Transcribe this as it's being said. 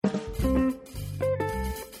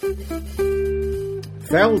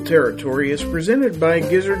Fowl Territory is presented by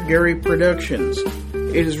Gizzard Gary Productions.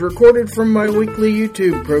 It is recorded from my weekly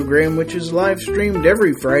YouTube program, which is live streamed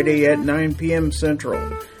every Friday at 9 p.m. Central.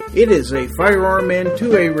 It is a firearm and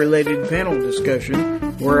 2A related panel discussion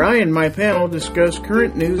where I and my panel discuss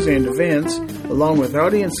current news and events, along with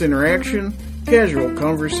audience interaction, casual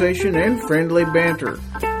conversation, and friendly banter.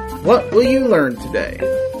 What will you learn today?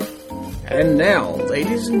 And now,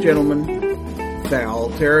 ladies and gentlemen, Fowl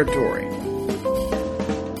Territory.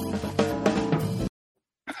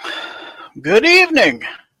 Good evening,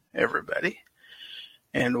 everybody,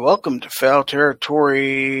 and welcome to Fowl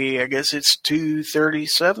Territory. I guess it's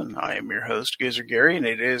 2:37. I am your host, Gizzard Gary, and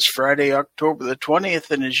it is Friday, October the 20th,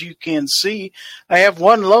 and as you can see, I have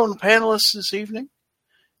one lone panelist this evening,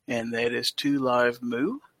 and that is 2 Live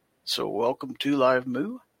Moo. So welcome, 2 Live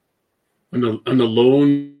Moo. On the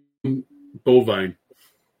lone bovine.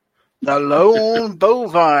 The lone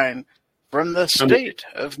bovine from the state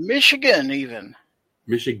of Michigan, even.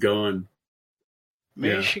 Michigan.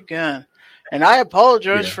 Yeah. And I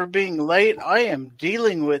apologize for being late. I am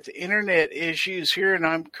dealing with internet issues here, and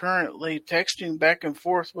I'm currently texting back and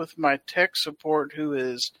forth with my tech support, who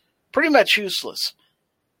is pretty much useless.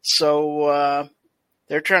 So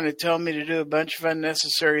they're trying to tell me to do a bunch of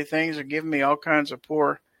unnecessary things or give me all kinds of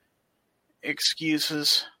poor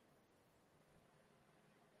excuses.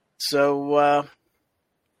 So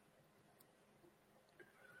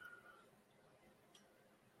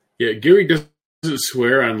Gary doesn't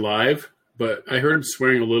swear on live, but I heard him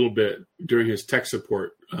swearing a little bit during his tech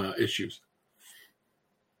support issues.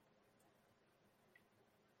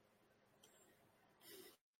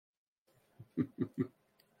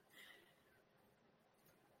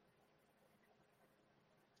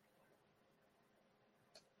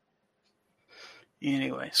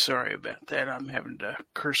 Anyway, sorry about that. I'm having to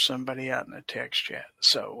curse somebody out in the text chat.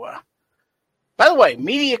 So, by the way,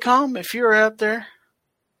 Mediacom, if you're out there,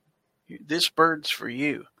 this bird's for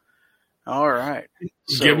you. All right.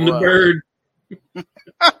 So, give him the bird.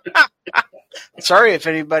 Sorry if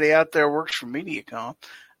anybody out there works for Mediacom.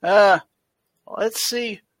 Let's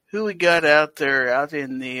see who we got out there, out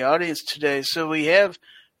in the audience today. So we have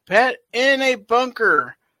Pat in a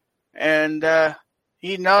bunker, and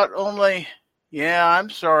he not only... Yeah, I'm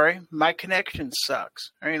sorry. My connection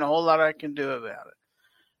sucks. There ain't a whole lot I can do about it.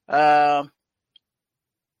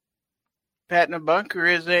 Pat in a Bunker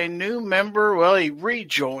is a new member. Well, he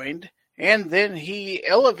rejoined, and then he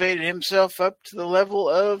elevated himself up to the level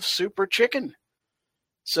of Super Chicken.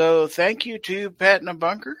 So thank you to Pat in a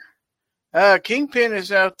Bunker. Kingpin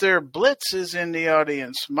is out there. Blitz is in the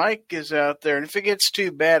audience. Mike is out there. And if it gets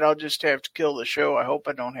too bad, I'll just have to kill the show. I hope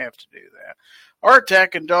I don't have to do that.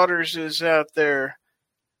 Artak and Daughters is out there.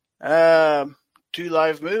 2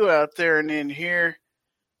 Live Moo out there and in here.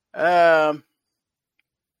 Let's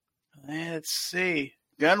see.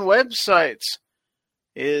 Gun Websites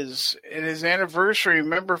is in his anniversary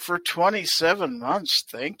member for 27 months.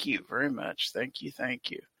 Thank you very much. Thank you.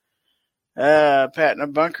 Pat in a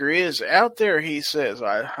Bunker is out there, he says.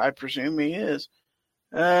 I presume he is.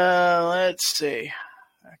 Let's see.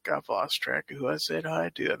 I've lost track of who I said hi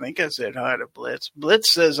to. I think I said hi to Blitz.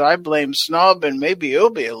 Blitz says, I blame Snob and maybe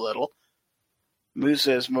Obi a little. Moo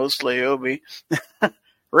says, mostly Obi.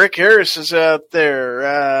 Rick Harris is out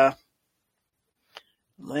there.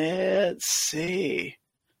 Let's see.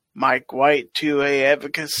 Mike White, 2A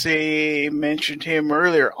Advocacy, mentioned him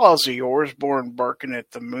earlier. Aussie Orsborn barking at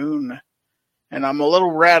the moon. And I'm a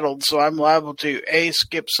little rattled, so I'm liable to A,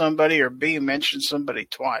 skip somebody, or B, mention somebody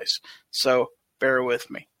twice. So bear with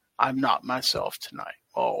me. I'm not myself tonight.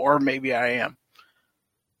 Or maybe I am.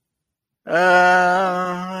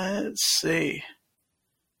 Let's see.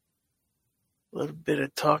 A little bit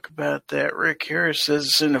of talk about that. Rick Harris says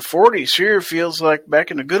it's in the 40s here. Feels like back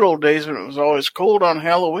in the good old days when it was always cold on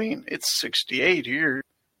Halloween. It's 68 here.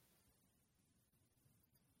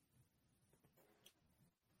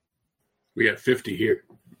 We got 50 here.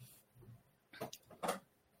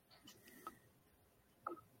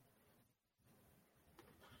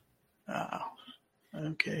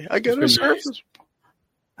 Okay. I got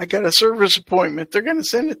a service appointment. They're going to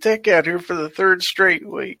send a tech out here for the 3rd straight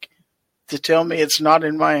week to tell me it's not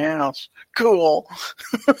in my house. Cool.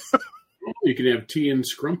 You can have tea and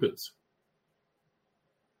scrumpets.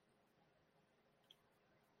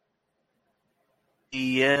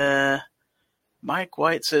 Mike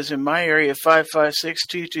White says, in my area,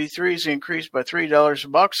 556-223 has increased by $3 a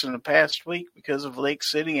box in the past week because of Lake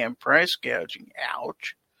City and price gouging.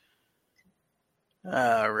 Ouch.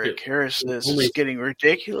 Rick Harris says it's getting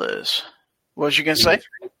ridiculous. What was you going to say?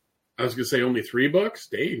 I was going to say only $3?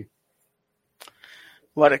 Dang.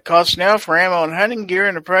 What it costs now for ammo and hunting gear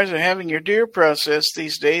and the price of having your deer processed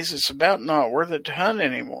these days, it's about not worth it to hunt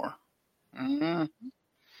anymore. Mm-hmm.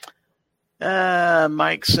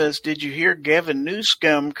 Mike says, did you hear Gavin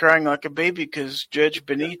Newscomb crying like a baby because Judge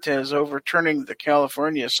Benitez overturning the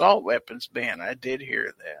California assault weapons ban? I did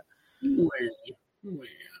hear that.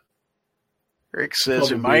 Rick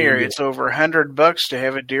says, in my area, it's over $100 to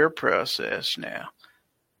have a deer processed now.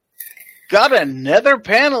 Got another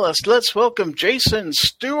panelist. Let's welcome Jason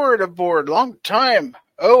Stewart aboard. Long time.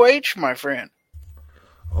 OH, my friend.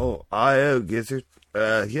 Oh, I.O. Gizzard.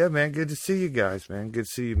 Yeah, man, good to see you guys, man. Good to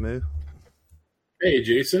see you, Moo. Hey,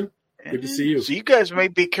 Jason. Good to see you. So you guys may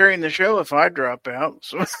be carrying the show if I drop out.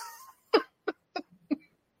 So.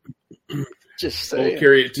 Just saying. We'll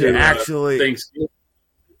carry it to actually, Thanksgiving.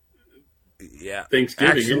 Yeah.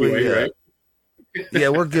 Thanksgiving actually, anyway, right? Yeah,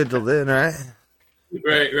 we're good till then, right?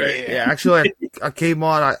 Right. Yeah, actually, I came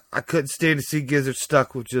on. I couldn't stand to see Gizzard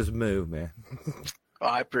stuck with just Moo, man. Oh,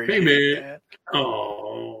 I appreciate that.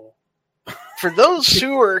 Oh. For those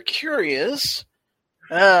who are curious,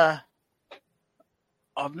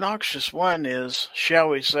 Obnoxious One is, shall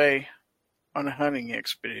we say, on a hunting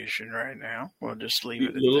expedition right now. We'll just leave it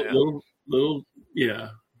at that. Little, yeah.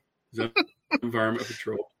 Environment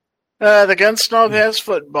patrol. The Gunsnob has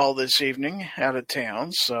football this evening out of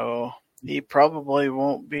town, so he probably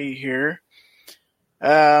won't be here.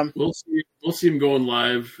 We'll see him going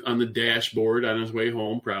live on the dashboard on his way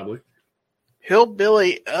home, probably.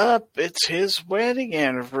 Hillbilly Up, it's his wedding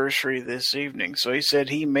anniversary this evening, so he said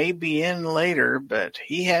he may be in later, but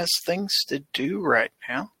he has things to do right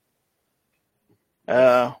now.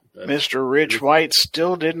 Mr. Rich White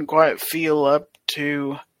still didn't quite feel up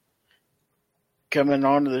to coming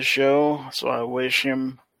onto the show, so I wish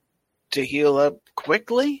him to heal up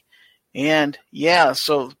quickly. And yeah,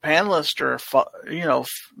 so the panelists are,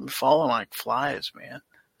 falling like flies, man.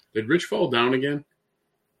 Did Rich fall down again?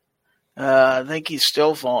 I think he's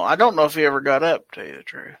still falling. I don't know if he ever got up, to tell you the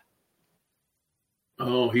truth.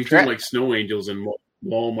 Oh, he's doing like snow angels in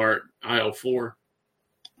Walmart aisle 4.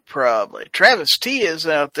 Probably. Travis T is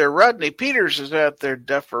out there. Rodney Peters is out there.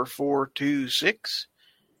 Duffer 426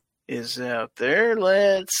 is out there.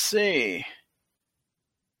 Let's see.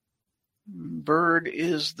 Bird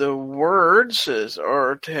is the word, says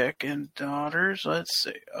Artec and Daughters. Let's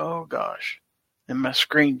see. Oh, gosh. And my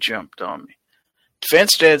screen jumped on me.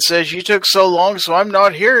 Defense Dad says, you took so long, so I'm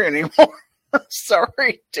not here anymore.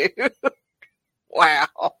 Sorry, dude.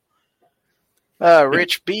 Wow.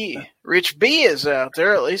 Rich B is out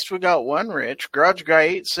there. At least we got one Rich. Garage Guy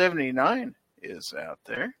 879 is out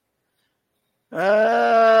there.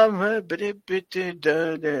 Woods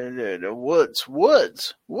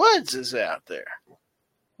is out there.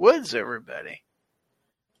 Woods, everybody.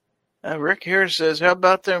 Rick here says, how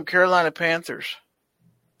about them Carolina Panthers?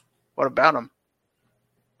 What about them?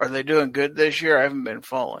 Are they doing good this year? I haven't been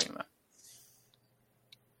following them.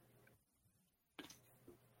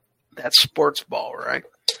 That's sports ball, right?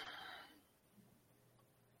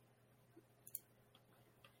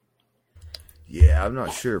 Yeah, I'm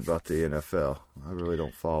not sure about the NFL. I really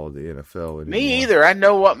don't follow the NFL anymore. Me either. I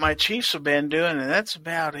know what my Chiefs have been doing, and that's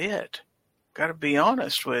about it. Got to be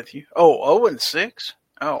honest with you. Oh, 0-6?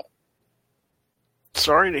 Oh.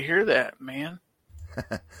 Sorry to hear that, man.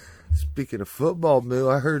 Speaking of football, Moo,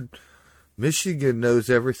 I heard Michigan knows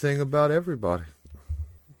everything about everybody.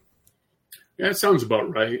 Yeah, that sounds about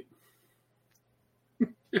right.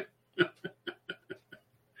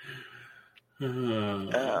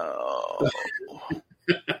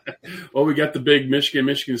 Well, we got the big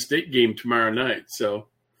Michigan State game tomorrow night, so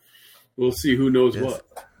we'll see who knows what.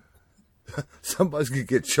 Somebody's going to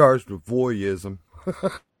get charged with voyeurism.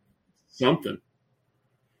 Something.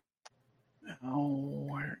 Oh,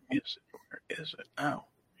 where is it? Oh,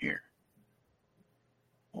 here.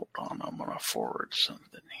 Hold on, I'm going to forward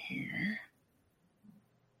something here.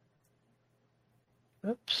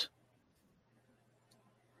 Oops.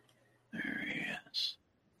 There he is.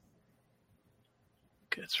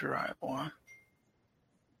 That's the right one.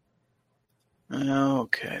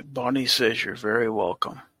 Okay, Bonnie says you're very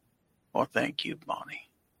welcome. Well, thank you, Bonnie.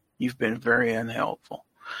 You've been very unhelpful.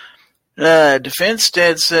 Defense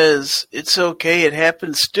Dad says, it's okay, it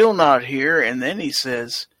happened, still not here. And then he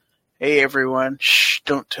says, hey, everyone, shh,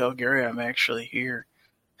 don't tell Gary I'm actually here.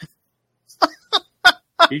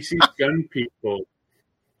 He sees gun people.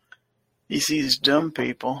 He sees dumb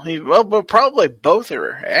people. Well, probably both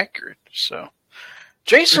are accurate. So,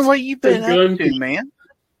 Jason, what you been up to, man?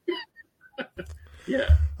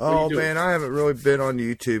 Yeah. Oh, man, I haven't really been on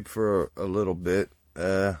YouTube for a little bit.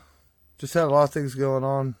 Just had a lot of things going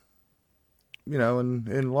on.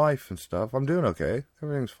 in life and stuff. I'm doing okay.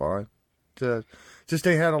 Everything's fine. Just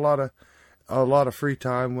ain't had a lot of free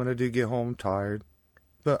time. When I do get home, I'm tired.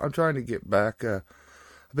 But I'm trying to get back. I've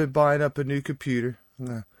been buying up a new computer.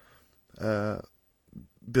 I'm gonna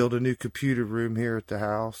build a new computer room here at the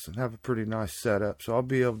house and have a pretty nice setup. So I'll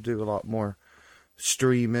be able to do a lot more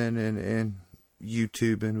streaming and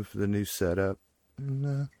YouTubing with the new setup.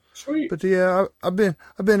 And, Sweet. But yeah, I've been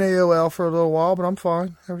AOL for a little while, but I'm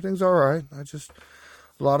fine. Everything's all right. A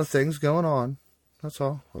lot of things going on. That's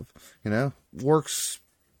all. Work's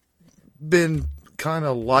been kind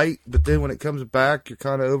of light, but then when it comes back, you're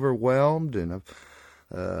kind of overwhelmed. And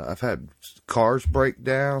I've had cars break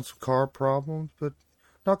down, some car problems, but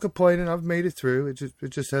not complaining. I've made it through.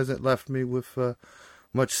 It just hasn't left me with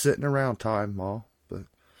much sitting around time, Ma. But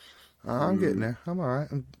I'm getting there. I'm all right.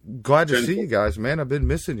 I'm glad to see you guys, man. I've been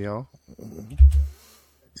missing y'all.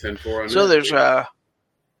 10-4. So there's a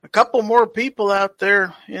couple more people out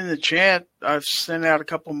there in the chat. I've sent out a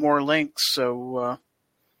couple more links, so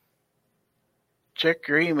check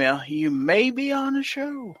your email. You may be on a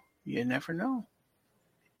show. You never know.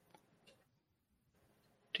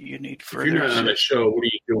 Do you need further? If you're not on a show, what are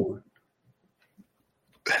you doing?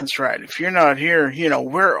 That's right. If you're not here,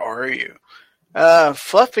 where are you?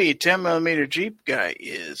 Fluffy 10mm Jeep guy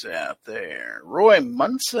is out there. Roy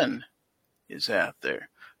Munson is out there.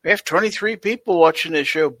 We have 23 people watching this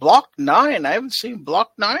show. Block 9. I haven't seen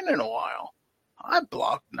Block 9 in a while. Hi,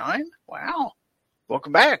 Block 9. Wow.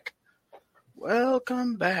 Welcome back.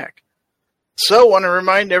 Welcome back. So, want to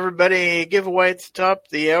remind everybody, giveaway at the top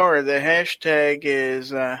of the hour. The hashtag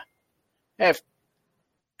is hashtag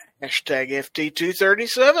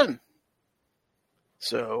FT237.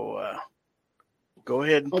 So, go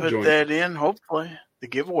ahead and put that in. Hopefully, the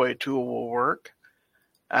giveaway tool will work.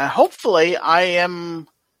 Hopefully, I am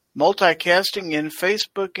multicasting in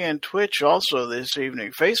Facebook and Twitch also this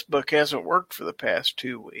evening. Facebook hasn't worked for the past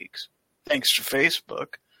 2 weeks, thanks to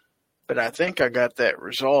Facebook. But I think I got that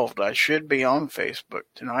resolved. I should be on Facebook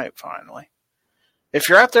tonight, finally. If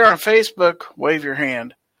you're out there on Facebook, wave your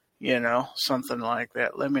hand. Something like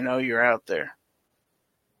that. Let me know you're out there.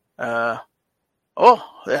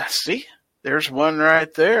 See? There's one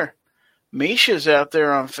right there. Misha's out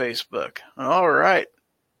there on Facebook. All right.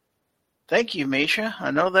 Thank you, Misha.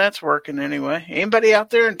 I know that's working anyway. Anybody out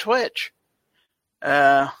there in Twitch?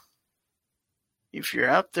 If you're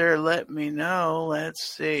out there, let me know. Let's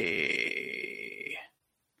see.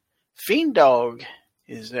 Fiend Dog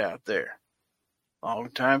is out there. Long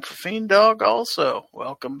time for Fiend Dog also.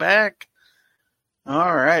 Welcome back.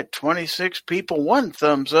 All right, 26 people. 1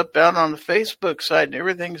 thumbs up out on the Facebook side, and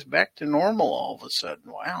everything's back to normal all of a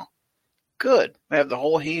sudden. Wow. Good. We have the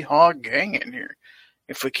whole hee-haw gang in here.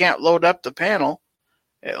 If we can't load up the panel,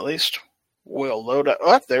 at least we'll load up.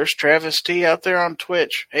 Oh, there's Travis T out there on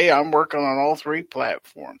Twitch. Hey, I'm working on all 3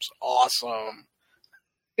 platforms. Awesome.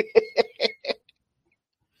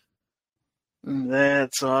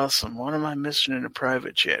 That's awesome. What am I missing in the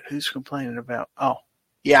private chat? Who's complaining about? Oh,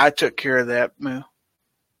 yeah, I took care of that, Moo.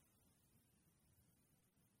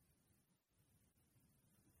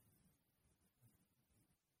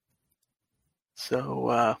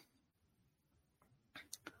 So,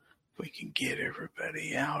 we can get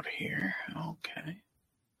everybody out here. Okay.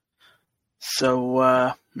 So,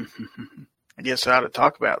 I guess I ought to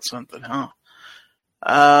talk about something, huh?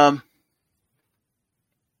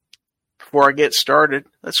 Before I get started,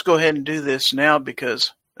 let's go ahead and do this now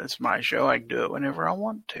because it's my show. I can do it whenever I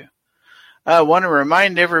want to. I want to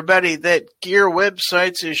remind everybody that Gear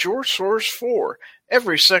Websites is your source for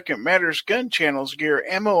Every Second Matters gun channels, gear,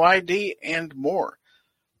 ammo ID, and more.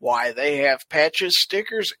 Why, they have patches,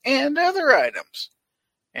 stickers, and other items.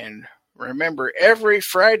 And remember, every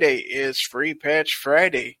Friday is Free Patch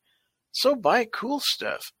Friday. So buy cool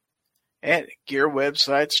stuff at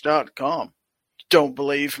gearwebsites.com. Don't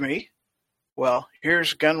believe me? Well,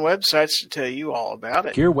 here's Gun Websites to tell you all about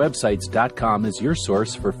it. GearWebsites.com is your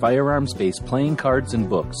source for firearms-based playing cards and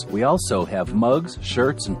books. We also have mugs,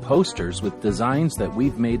 shirts, and posters with designs that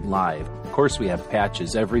we've made live. Of course, we have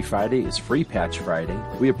patches. Every Friday is Free Patch Friday.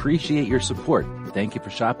 We appreciate your support. Thank you for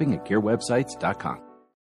shopping at GearWebsites.com.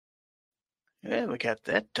 Yeah, we got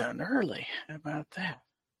that done early. How about that?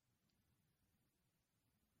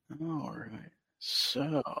 All right.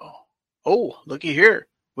 So, looky here.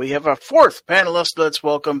 We have a 4th panelist. Let's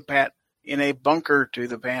welcome Pat in a bunker to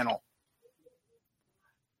the panel.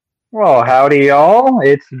 Well, howdy, y'all.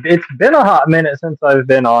 It's been a hot minute since I've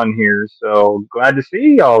been on here, so glad to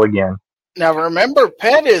see y'all again. Now, remember,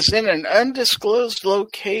 Pat is in an undisclosed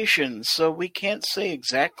location, so we can't say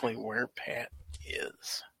exactly where Pat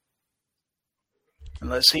is.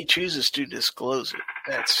 unless he chooses to disclose it.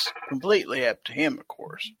 That's completely up to him, of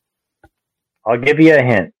course. I'll give you a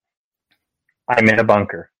hint. I'm in a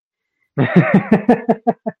bunker.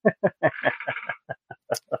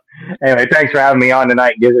 Anyway, thanks for having me on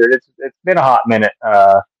tonight, Gizzard. It's been a hot minute.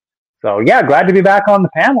 So yeah, glad to be back on the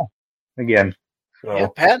panel again. So. Yeah,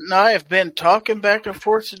 Pat and I have been talking back and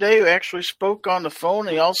forth today. We actually spoke on the phone.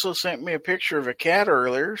 He also sent me a picture of a cat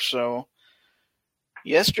earlier. So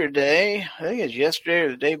yesterday, I think it's yesterday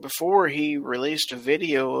or the day before, he released a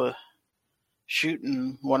video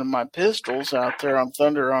shooting one of my pistols out there on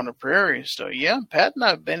Thunder on the Prairie. So yeah, Pat and I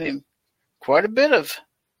have been in quite a bit of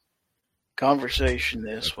conversation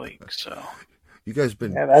this week. So you guys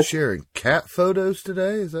been sharing cat photos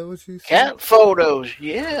today? Is that what you said? Cat photos,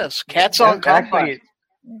 yes. Cats on combines.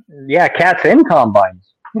 Yeah, cats in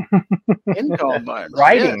combines. In combines.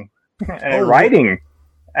 Riding. Yeah. Riding.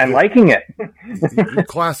 And liking it. Your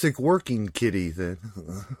classic working kitty then.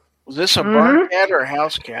 Was this a barn cat or a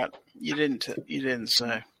house cat? You didn't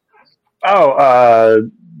say. Oh,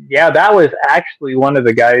 yeah, that was actually one of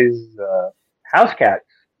the guys' house cats.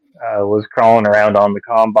 Was crawling around on the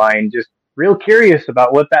combine, just real curious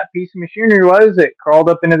about what that piece of machinery was. It crawled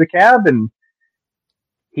up into the cab, and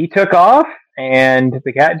he took off, and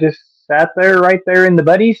the cat just sat there right there in the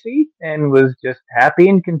buddy seat and was just happy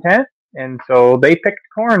and content. And so they picked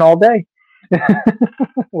corn all day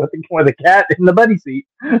with a cat in the buddy seat.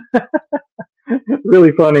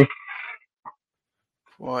 Really funny.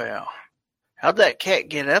 Wow. How'd that cat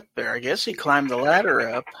get up there? I guess he climbed the ladder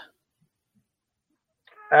up.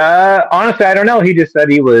 Honestly, I don't know. He just said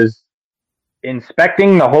he was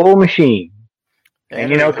inspecting the whole machine. And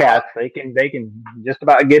you know, cats, they can just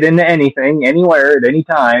about get into anything, anywhere, at any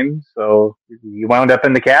time. So he wound up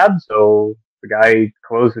in the cab. So the guy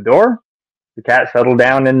closed the door. The cat settled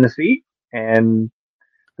down in the seat, and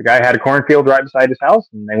the guy had a cornfield right beside his house,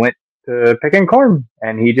 and they went to picking corn.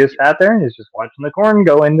 And he just sat there and is just watching the corn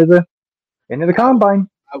go into the combine.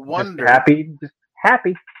 I wonder. Just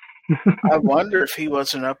happy. I wonder if he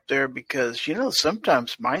wasn't up there because,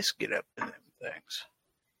 sometimes mice get up in them things.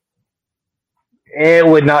 It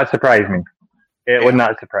would not surprise me. It would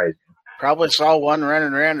not surprise me. Probably saw one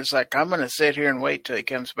running around. It's like, I'm going to sit here and wait till he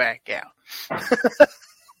comes back out.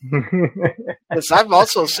 Because I've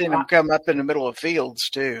also seen him come up in the middle of fields,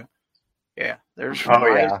 too. Yeah, there's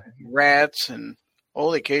mice, rats, and the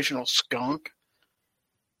occasional skunk.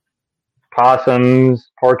 Possums,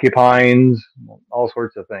 porcupines, all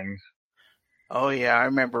sorts of things. Oh, yeah. I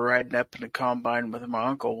remember riding up in the combine with my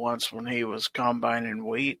uncle once when he was combining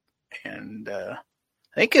wheat. And I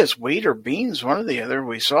think it's wheat or beans, one or the other.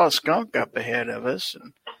 We saw a skunk up ahead of us.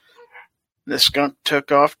 And the skunk took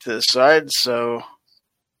off to the side, so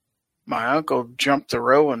my uncle jumped the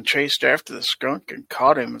row and chased after the skunk and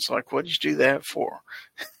caught him. It's like, what'd you do that for?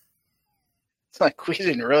 It's like we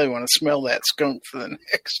didn't really want to smell that skunk for the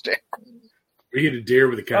next day. We hit a deer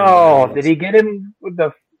with a cow. Oh, did he get him with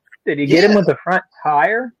the? Did he get him with the front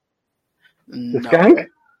tire? The skunk?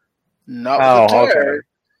 Not with the tire. Okay.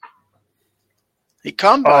 He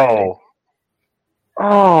combined.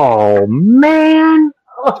 Oh man!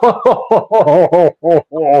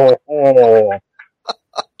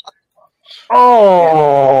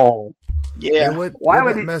 Oh. Yeah. Why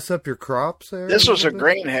would it mess up your crops there? This was a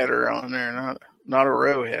grain header on there, not a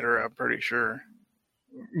row header, I'm pretty sure.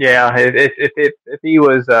 Yeah, if he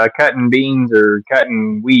was cutting beans or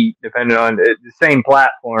cutting wheat, depending on the same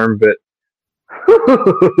platform, but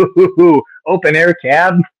open air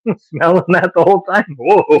cab, smelling that the whole time.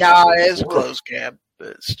 Whoa. No, it is a closed cab,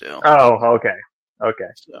 but still. Oh, okay.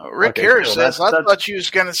 So Rick Harris says, I thought you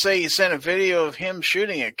was going to say you sent a video of him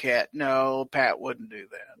shooting a cat. No, Pat wouldn't do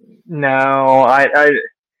that. No,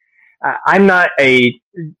 I'm not a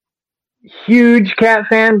huge cat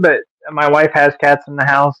fan, but my wife has cats in the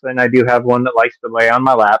house, and I do have one that likes to lay on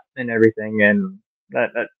my lap and everything. And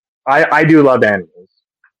I do love animals,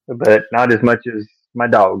 but not as much as my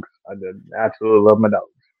dogs. I absolutely love my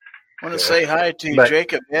dogs. I want to say hi to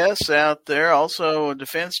Jacob S. out there. Also,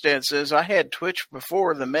 Defense Dad says, I had twitch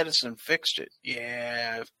before the medicine fixed it.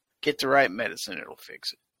 Yeah, get the right medicine, it'll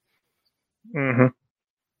fix it.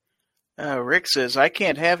 Mm-hmm. Rick says, I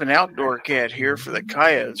can't have an outdoor cat here for the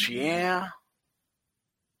coyotes. Yeah.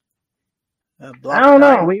 I don't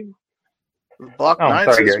know. Block 9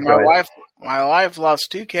 says, Gary, my wife lost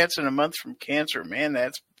 2 cats in a month from cancer. Man,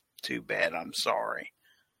 that's too bad. I'm sorry.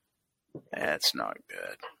 That's not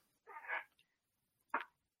good.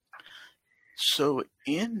 So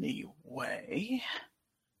anyway,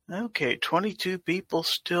 okay, 22 people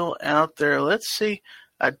still out there. Let's see.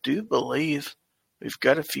 I do believe We've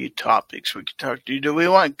got a few topics we could talk to. Do we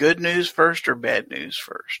want good news first or bad news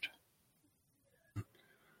first?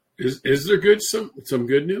 Is there some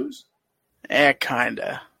good news?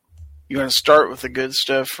 Kinda. You want to start with the good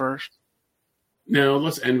stuff first? No,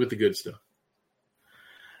 let's end with the good stuff.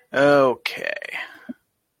 Okay.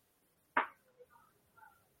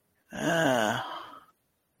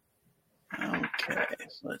 Okay,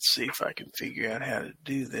 let's see if I can figure out how to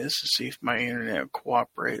do this and see if my internet will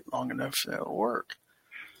cooperate long enough for that to work.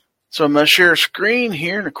 So I'm going to share a screen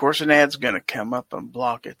here, and of course an ad's going to come up and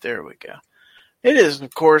block it. There we go. It is,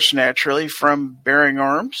 of course, naturally from Bearing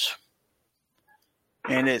Arms.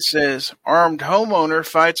 And it says, armed homeowner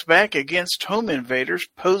fights back against home invaders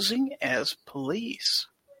posing as police.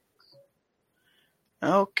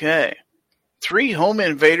 Okay. 3 home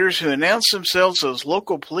invaders who announced themselves as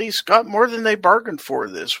local police got more than they bargained for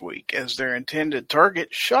this week, as their intended target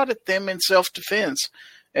shot at them in self-defense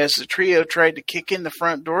as the trio tried to kick in the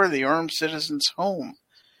front door of the armed citizen's home.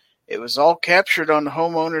 It was all captured on the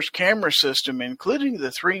homeowner's camera system, including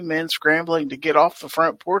the 3 men scrambling to get off the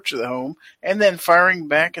front porch of the home and then firing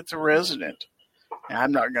back at the resident. Now,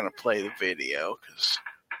 I'm not going to play the video because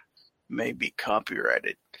it may be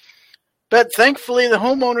copyrighted. But thankfully, the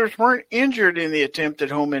homeowners weren't injured in the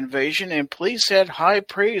attempted home invasion, and police had high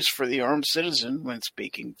praise for the armed citizen when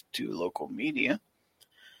speaking to local media.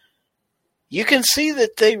 You can see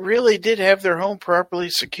that they really did have their home properly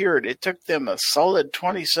secured. It took them a solid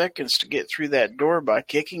 20 seconds to get through that door by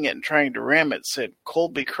kicking it and trying to ram it, said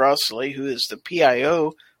Colby Crossley, who is the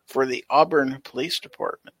PIO for the Auburn Police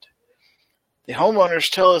Department. The homeowners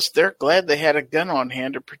tell us they're glad they had a gun on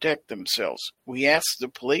hand to protect themselves. We asked the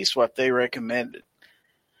police what they recommended.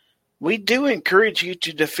 We do encourage you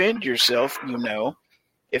to defend yourself, you know.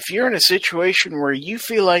 If you're in a situation where you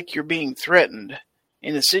feel like you're being threatened,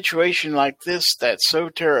 in a situation like this that's so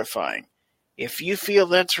terrifying, if you feel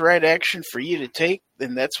that's the right action for you to take,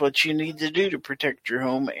 then that's what you need to do to protect your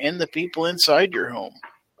home and the people inside your home,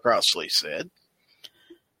 Crossley said.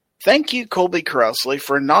 Thank you, Colby Crossley,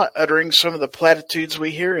 for not uttering some of the platitudes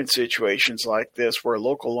we hear in situations like this where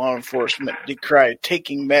local law enforcement decry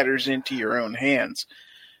taking matters into your own hands.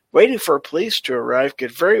 Waiting for police to arrive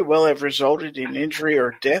could very well have resulted in injury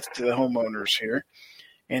or death to the homeowners here,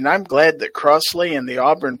 and I'm glad that Crossley and the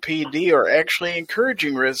Auburn PD are actually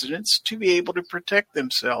encouraging residents to be able to protect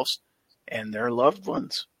themselves and their loved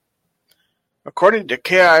ones. According to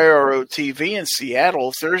T.O.R.O TV in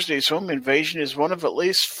Seattle, Thursday's home invasion is one of at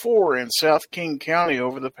least 4 in South King County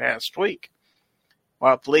over the past week.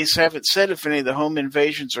 While police haven't said if any of the home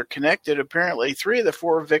invasions are connected, apparently 3 of the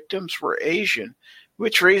 4 victims were Asian,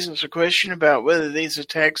 which raises a question about whether these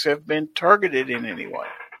attacks have been targeted in any way.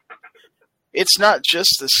 It's not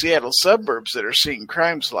just the Seattle suburbs that are seeing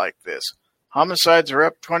crimes like this. Homicides are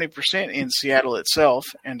up 20% in Seattle itself,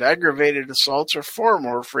 and aggravated assaults are far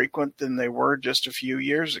more frequent than they were just a few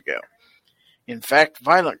years ago. In fact,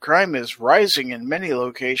 violent crime is rising in many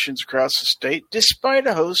locations across the state, despite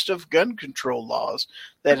a host of gun control laws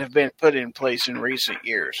that have been put in place in recent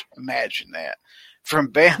years. Imagine that. From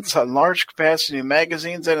bans on large-capacity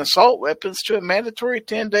magazines and assault weapons to a mandatory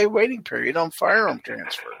 10-day waiting period on firearm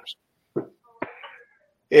transfers.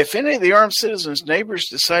 If any of the armed citizens' neighbors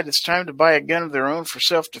decide it's time to buy a gun of their own for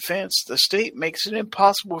self-defense, the state makes it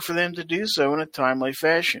impossible for them to do so in a timely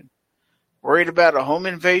fashion. Worried about a home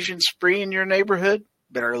invasion spree in your neighborhood?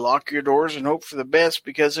 Better lock your doors and hope for the best,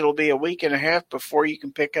 because it'll be a week and a half before you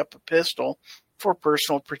can pick up a pistol for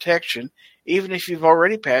personal protection, even if you've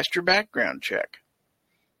already passed your background check.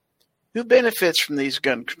 Who benefits from these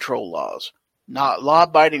gun control laws? Not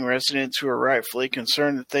law-abiding residents who are rightfully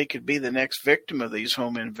concerned that they could be the next victim of these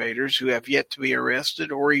home invaders who have yet to be arrested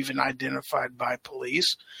or even identified by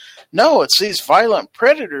police. No, it's these violent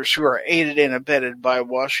predators who are aided and abetted by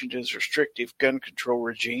Washington's restrictive gun control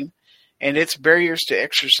regime and its barriers to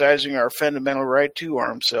exercising our fundamental right to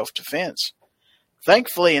armed self-defense.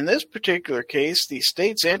 Thankfully, in this particular case, the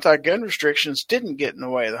state's anti-gun restrictions didn't get in the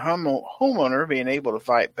way of the homeowner being able to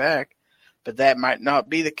fight back. But that might not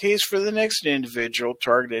be the case for the next individual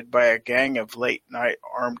targeted by a gang of late-night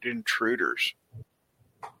armed intruders.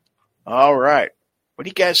 All right. What do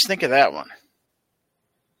you guys think of that one?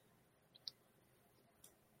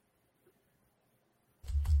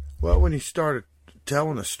 Well, when you started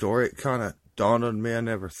telling the story, it kind of dawned on me I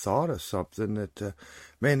never thought of something that,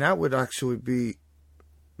 man, that would actually be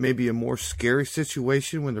maybe a more scary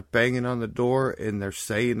situation when they're banging on the door and they're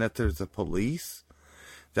saying that there's the police.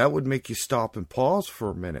 That would make you stop and pause for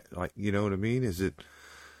a minute. Like, you know what I mean? Is it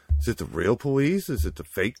the real police? Is it the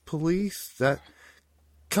fake police? That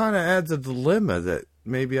kind of adds a dilemma that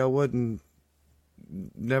maybe I wasn't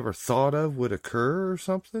never thought of would occur or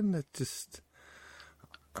something. It just,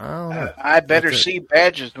 I don't know. I better see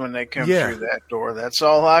badges when they come through that door. That's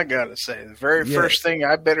all I got to say. The very first thing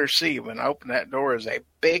I better see when I open that door is a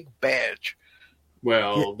big badge.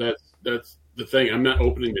 Well, that's the thing. I'm not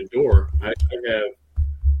opening the door. I have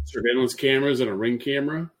surveillance cameras and a Ring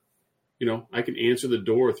camera. You know, I can answer the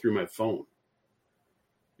door through my phone.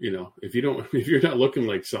 You know, if you're not looking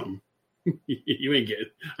like something, you ain't getting.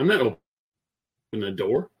 I'm not opening the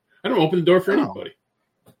door. I don't open the door for anybody.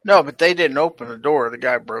 No, but they didn't open the door. The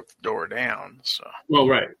guy broke the door down. So. Well,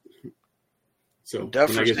 right. So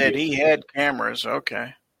Duffer said he had cameras.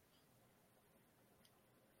 Okay.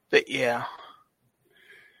 But yeah.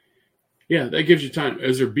 Yeah, that gives you time.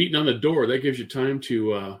 As they're beating on the door, that gives you time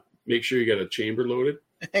to make sure you got a chamber loaded.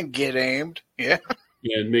 And get aimed. Yeah.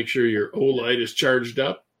 And make sure your OLite is charged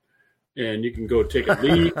up. And you can go take a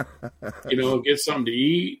leak, you know, get something to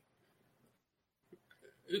eat,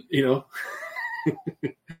 you know.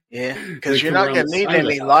 Yeah, because you're not going to need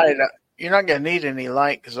any light. You're not going to need any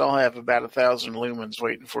light because I'll have about 1,000 lumens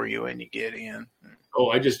waiting for you when you get in. Oh,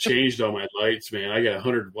 I just changed all my lights, man. I got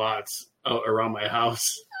 100 watts out around my house.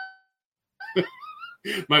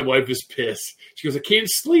 My wife is pissed. She goes, I can't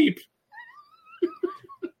sleep.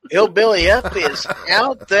 Hillbilly Up is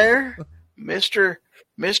out there, Mr.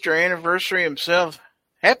 Anniversary himself.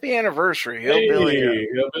 Happy anniversary, Hillbilly. Hey,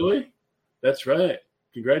 Hillbilly. That's right.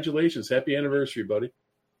 Congratulations. Happy anniversary, buddy.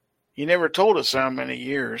 He never told us how many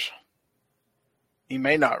years. He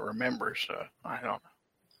may not remember, so I don't know.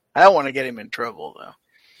 I don't want to get him in trouble, though.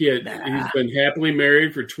 Yeah, He's been happily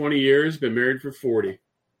married for 20 years, been married for 40.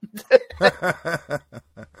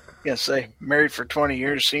 Yeah, say married for 20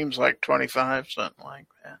 years seems like 25, something like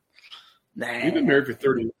that. Nah. You've been married for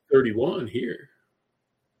 31 here.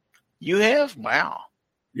 You have? Wow.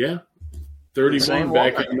 Yeah. 31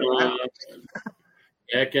 back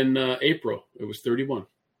in April. It was 31.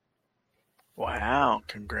 Wow.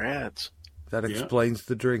 Congrats. That explains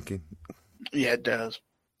the drinking. Yeah, it does.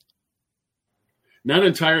 Not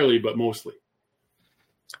entirely, but mostly.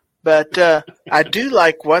 But I do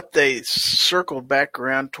like what they circled back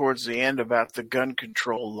around towards the end about the gun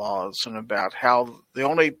control laws and about how the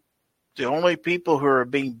only people who are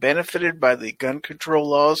being benefited by the gun control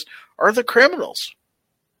laws are the criminals.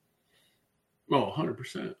 Oh,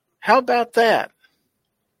 100%. How about that?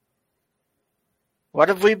 What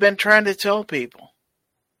have we been trying to tell people?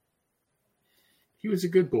 He was a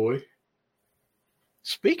good boy.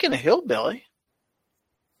 Speaking of Hillbilly.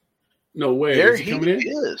 No way. There he coming in?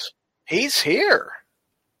 is. He's here.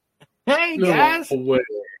 Hey, guys. No way.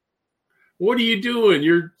 What are you doing?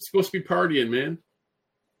 You're supposed to be partying, man.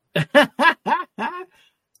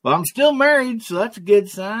 Well, I'm still married, so that's a good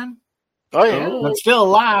sign. Oh, yeah. I'm still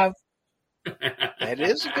alive. That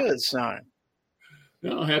is a good sign.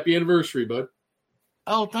 Oh, happy anniversary, bud.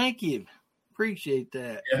 Oh, thank you. Appreciate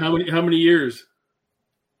that. Yeah, how many years?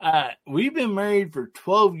 We've been married for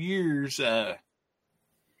 12 years.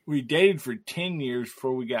 We dated for 10 years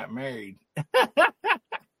before we got married.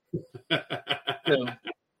 So,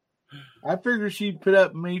 I figured she'd put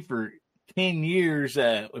up with me for 10 years.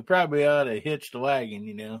 We probably ought to hitch the wagon,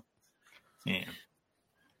 you know. Yeah.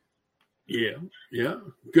 Yeah.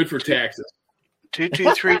 Good for taxes.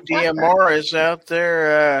 223 DMR is out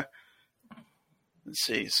there. Let's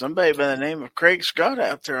see. Somebody by the name of Craig Scott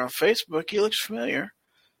out there on Facebook. He looks familiar.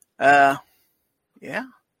 Yeah.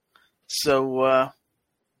 So,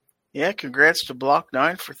 yeah, congrats to Block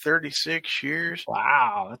 9 for 36 years.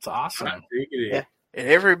 Wow, that's awesome. Yeah. And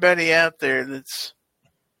everybody out there that's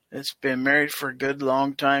been married for a good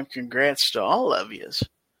long time, congrats to all of you.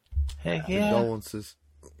 Heck yeah. Condolences.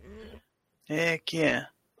 Heck yeah.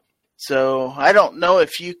 So I don't know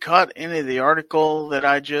if you caught any of the article that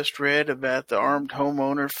I just read about the armed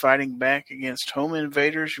homeowner fighting back against home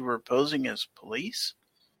invaders who were posing as police.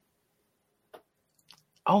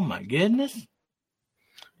 Oh my goodness.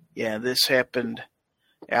 Yeah, this happened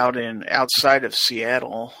outside of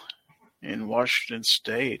Seattle in Washington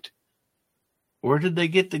State. Where did they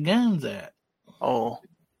get the guns at? Oh,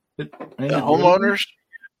 the homeowners?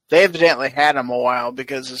 They evidently had them a while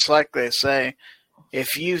because it's like they say,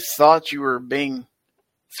 if you thought you were being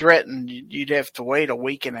threatened, you'd have to wait a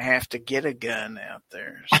week and a half to get a gun out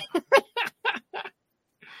there.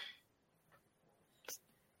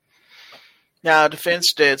 Now,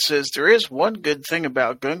 Defense Dad says there is one good thing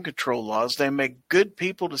about gun control laws. They make good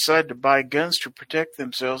people decide to buy guns to protect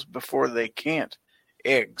themselves before they can't.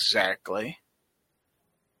 Exactly.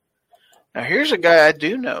 Now, here's a guy I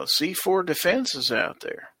do know. C4 Defense is out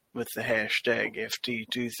there with the hashtag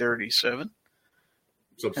FT237.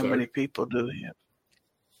 How many people do we have?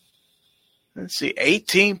 Let's see,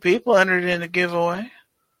 18 people entered in the giveaway.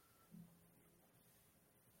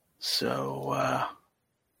 So,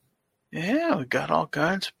 yeah, we got all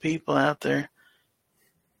kinds of people out there.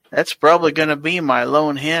 That's probably going to be my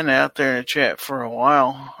lone hen out there in the chat for a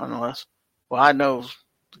while, unless, well, I know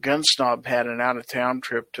Gun Snob had an out-of-town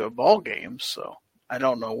trip to a ball game, so I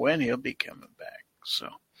don't know when he'll be coming back. So,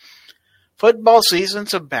 football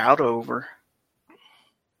season's about over.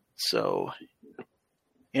 So,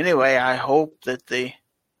 anyway, I hope that the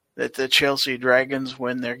Chelsea Dragons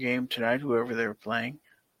win their game tonight, whoever they're playing.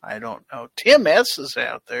 I don't know. Tim S. is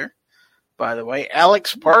out there, by the way.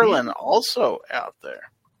 Alex Parlin also out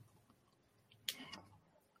there.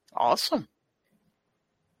 Awesome.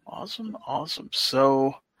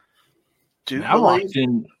 So, I walked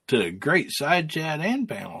into a great side chat and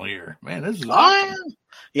panel here. Man, this is awesome.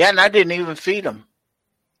 Yeah, and I didn't even feed them.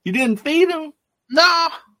 You didn't feed them? No.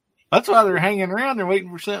 That's why they're hanging around there waiting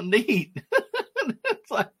for something to eat.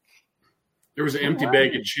 It's like, there was an empty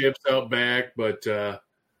bag of chips out back, but,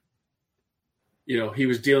 he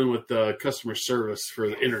was dealing with customer service for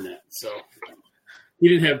the internet, so he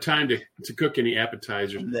didn't have time to cook any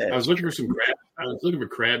appetizers. I was looking for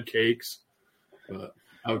crab cakes, but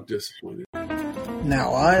I was disappointed.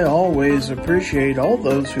 Now, I always appreciate all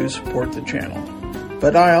those who support the channel,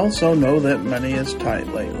 but I also know that money is tight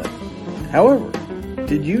lately. However,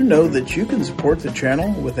 did you know that you can support the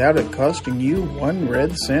channel without it costing you 1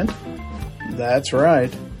 red cent? That's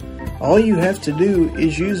right. All you have to do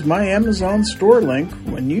is use my Amazon store link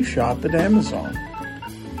when you shop at Amazon.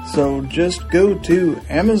 So just go to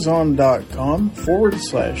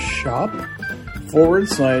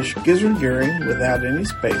amazon.com/shop/GizzardGary without any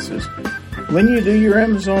spaces when you do your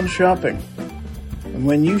Amazon shopping. And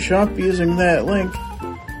when you shop using that link,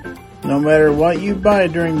 no matter what you buy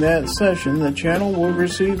during that session, the channel will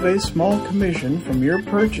receive a small commission from your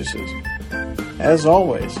purchases. As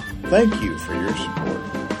always, thank you for your support.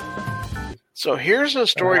 So here's a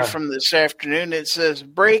story from this afternoon. It says,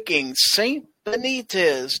 breaking, St.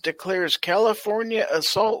 Benitez declares California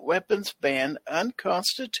assault weapons ban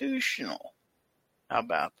unconstitutional. How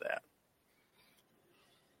about that?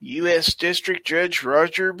 U.S. District Judge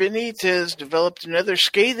Roger Benitez developed another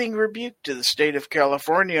scathing rebuke to the state of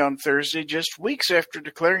California on Thursday, just weeks after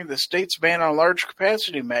declaring the state's ban on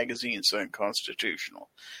large-capacity magazines unconstitutional.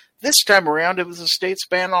 This time around, it was the state's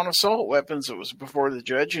ban on assault weapons that was before the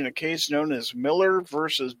judge in a case known as Miller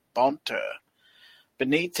versus Bonta.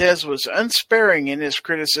 Benitez was unsparing in his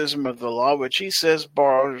criticism of the law, which he says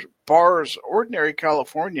bars ordinary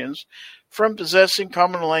Californians from possessing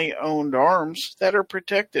commonly owned arms that are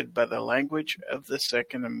protected by the language of the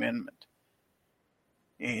Second Amendment.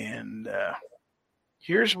 And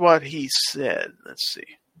here's what he said. Let's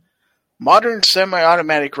see. Modern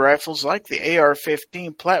semi-automatic rifles like the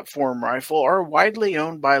AR-15 platform rifle are widely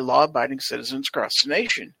owned by law-abiding citizens across the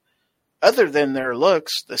nation. Other than their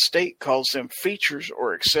looks, the state calls them features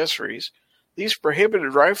or accessories. These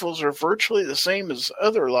prohibited rifles are virtually the same as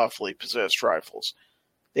other lawfully possessed rifles.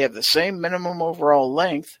 They have the same minimum overall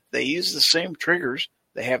length, they use the same triggers,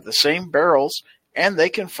 they have the same barrels, and they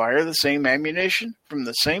can fire the same ammunition from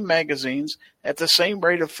the same magazines at the same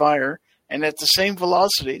rate of fire and at the same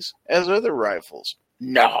velocities as other rifles.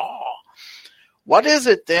 No! What is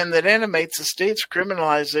it, then, that animates the state's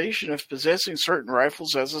criminalization of possessing certain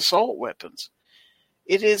rifles as assault weapons?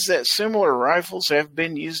 It is that similar rifles have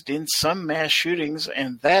been used in some mass shootings,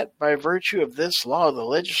 and that, by virtue of this law, the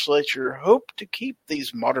legislature hoped to keep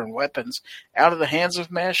these modern weapons out of the hands of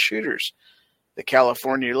mass shooters. The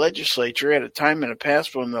California legislature, at a time in the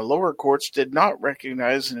past when the lower courts did not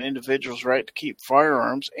recognize an individual's right to keep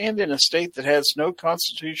firearms, and in a state that has no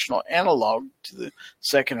constitutional analog to the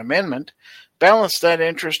Second Amendment, balanced that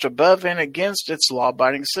interest above and against its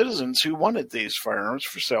law-abiding citizens who wanted these firearms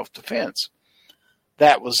for self-defense.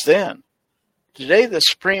 That was then. Today, the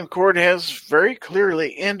Supreme Court has very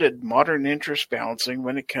clearly ended modern interest balancing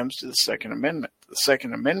when it comes to the Second Amendment. The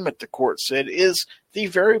Second Amendment, the court said, is the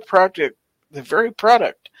very product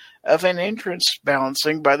of an interest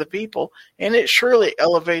balancing by the people, and it surely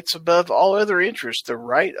elevates above all other interests the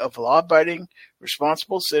right of law-abiding,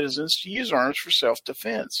 responsible citizens to use arms for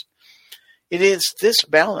self-defense. It is this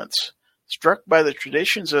balance, struck by the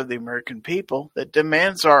traditions of the American people, that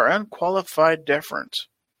demands our unqualified deference.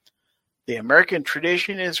 The American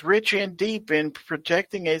tradition is rich and deep in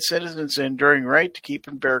protecting a citizen's enduring right to keep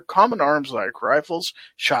and bear common arms like rifles,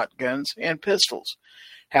 shotguns, and pistols.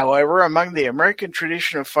 However, among the American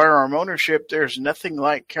tradition of firearm ownership, there is nothing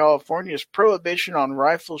like California's prohibition on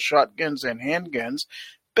rifles, shotguns, and handguns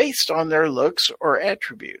based on their looks or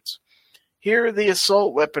attributes. Here, the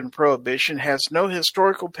assault weapon prohibition has no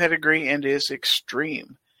historical pedigree and is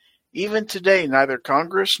extreme. Even today, neither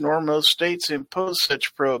Congress nor most states impose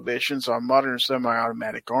such prohibitions on modern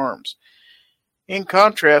semi-automatic arms. In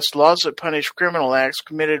contrast, laws that punish criminal acts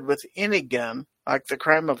committed with any gun, like the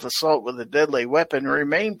crime of assault with a deadly weapon,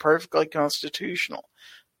 remain perfectly constitutional.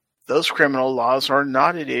 Those criminal laws are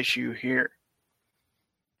not at issue here.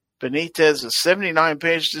 Benitez's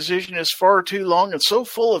 79-page decision is far too long and so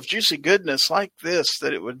full of juicy goodness like this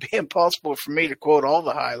that it would be impossible for me to quote all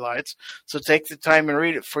the highlights, so take the time and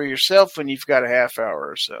read it for yourself when you've got a half hour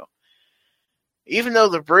or so. Even though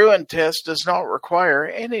the Bruin test does not require,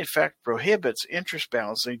 and in fact prohibits, interest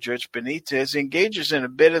balancing, Judge Benitez engages in a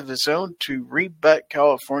bit of his own to rebut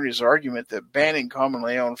California's argument that banning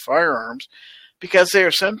commonly owned firearms, because they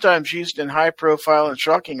are sometimes used in high-profile and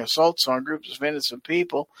shocking assaults on groups of innocent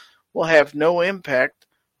people, will have no impact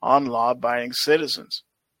on law-abiding citizens.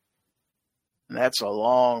 And that's a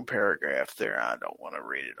long paragraph there. I don't want to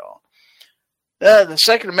read it all. The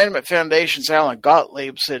Second Amendment Foundation's Alan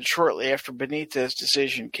Gottlieb said shortly after Benitez's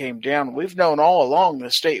decision came down, "We've known all along the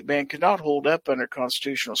state ban could not hold up under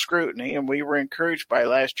constitutional scrutiny, and we were encouraged by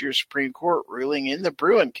last year's Supreme Court ruling in the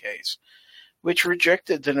Bruin case, which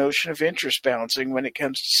rejected the notion of interest balancing when it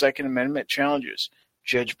comes to Second Amendment challenges.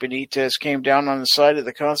 Judge Benitez came down on the side of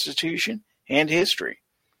the Constitution and history."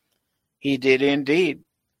 He did indeed.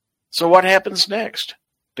 So what happens next?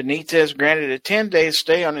 Benitez granted a 10-day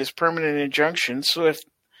stay on his permanent injunction, so if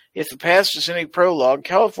the past is any prologue,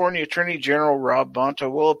 California Attorney General Rob Bonta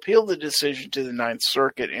will appeal the decision to the Ninth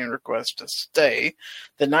Circuit and request a stay.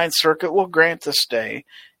 The Ninth Circuit will grant the stay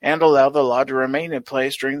and allow the law to remain in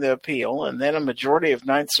place during the appeal, and then a majority of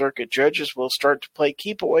Ninth Circuit judges will start to play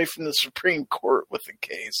keep away from the Supreme Court with the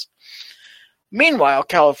case. Meanwhile,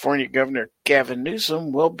 California Governor Gavin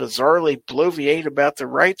Newsom will bizarrely bloviate about the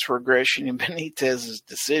rights regression in Benitez's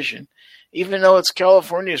decision, even though it's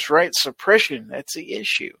California's rights suppression that's the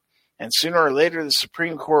issue. And sooner or later, the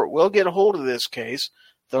Supreme Court will get a hold of this case,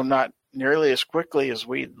 though not nearly as quickly as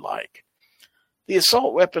we'd like. The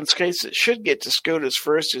assault weapons case that should get to SCOTUS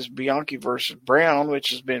first is Bianchi versus Brown, which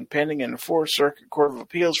has been pending in the Fourth Circuit Court of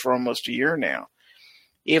Appeals for almost a year now.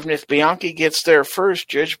 Even if Bianchi gets there first,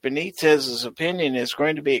 Judge Benitez's opinion is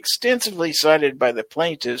going to be extensively cited by the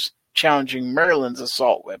plaintiffs challenging Maryland's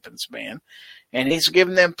assault weapons ban, and he's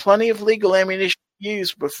given them plenty of legal ammunition to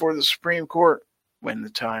use before the Supreme Court when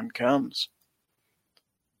the time comes.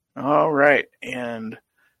 All right, and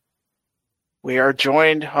we are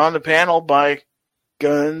joined on the panel by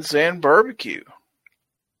Guns and Barbecue.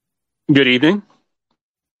 Good evening.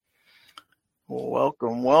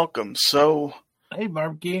 Welcome, welcome. So, hey,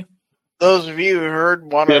 Barbecue. Those of you who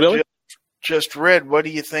heard what I just read, what do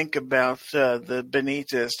you think about the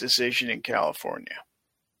Benitez decision in California?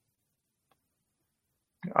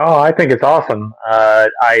 Oh, I think it's awesome.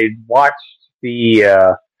 I watched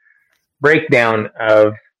the breakdown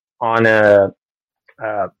on a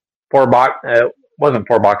 4-box. It wasn't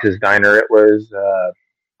 4 Boxes Diner. It was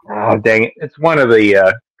oh dang it! It's one of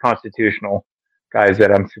the constitutional guys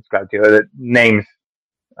that I'm subscribed to. The name's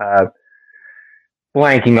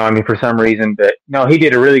blanking on me for some reason, but no, he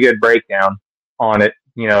did a really good breakdown on it.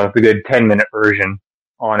 You know, the good 10-minute version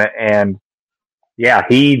on it, and yeah,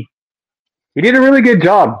 he did a really good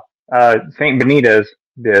job. St. Benitez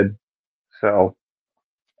did. So,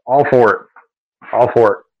 all for it. All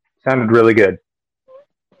for it. Sounded really good.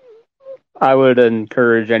 I would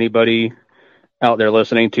encourage anybody out there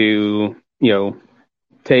listening to,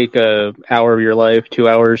 take an hour of your life, 2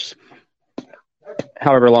 hours,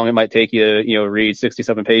 however long it might take you, read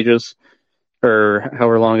 67 pages or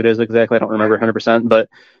however long it is exactly. I don't remember 100%, but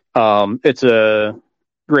it's a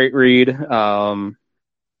great read.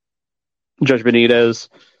 Judge Benitez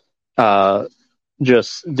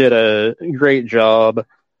just did a great job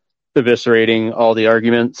eviscerating all the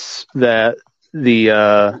arguments that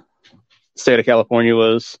the state of California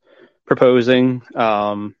was proposing.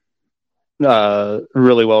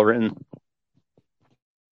 Really well written.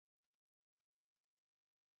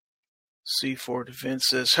 C4 Defense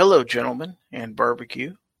says, hello, gentlemen, and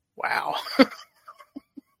Barbecue. Wow.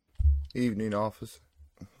 Evening, office.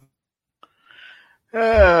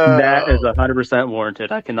 That is 100%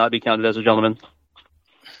 warranted. I cannot be counted as a gentleman.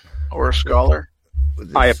 Or a scholar.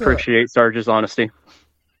 I appreciate Sarge's honesty.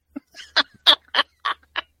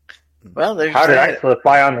 Well, there's how did I slip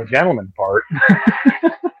by on the gentleman part?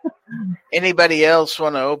 Anybody else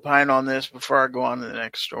want to opine on this before I go on to the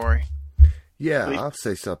next story? Yeah, Please. I'll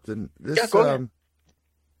say something. Go ahead.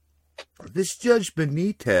 This Judge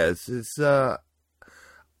Benitez is, I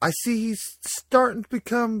see he's starting to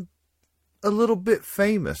become a little bit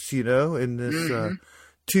famous, in this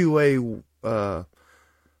 2A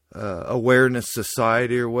awareness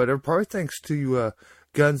society or whatever, probably thanks to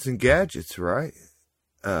Guns and Gadgets, right?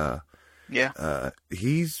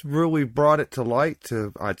 He's really brought it to light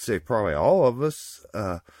to, I'd say, probably all of us.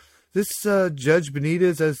 This Judge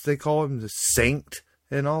Benitez, as they call him, the saint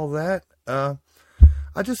and all that.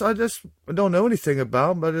 I just don't know anything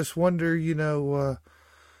about him, but I just wonder,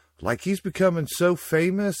 like he's becoming so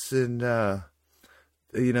famous and,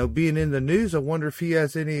 being in the news, I wonder if he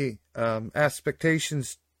has any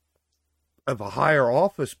expectations of a higher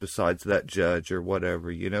office besides that judge or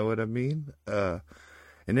whatever, you know what I mean? And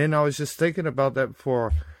then I was just thinking about that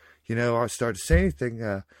before, I started to say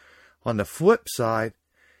anything. On the flip side,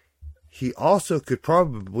 he also could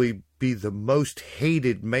probably be the most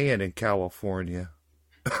hated man in California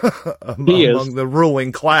among the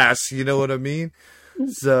ruling class, you know what I mean?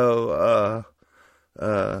 So,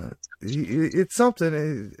 it's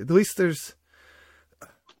something, at least there's,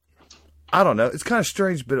 I don't know, it's kind of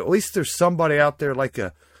strange, but at least there's somebody out there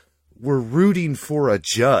we're rooting for a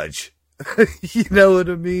judge. You know what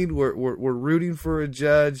I mean? We're rooting for a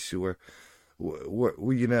judge. We're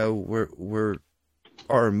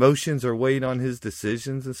our emotions are weighing on his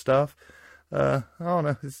decisions and stuff. I don't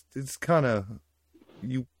know. It's kind of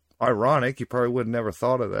ironic. You probably would have never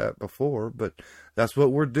thought of that before, but that's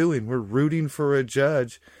what we're doing. We're rooting for a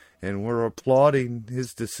judge, and we're applauding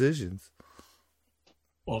his decisions.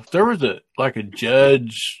 Well, if there was a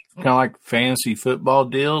judge, kind of like fantasy football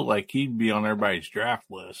deal, he'd be on everybody's draft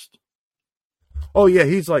list. Oh yeah,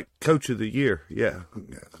 he's like coach of the year. Yeah.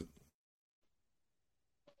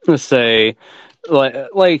 Let's say,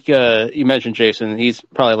 like you mentioned, Jason, he's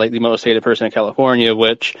probably the most hated person in California,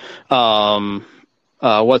 which,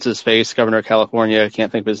 what's his face, governor of California, I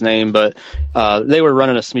can't think of his name, but they were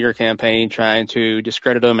running a smear campaign trying to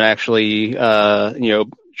discredit him and actually,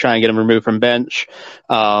 try and get him removed from bench.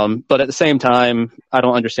 But at the same time, I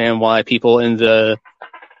don't understand why people in the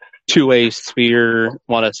 2A sphere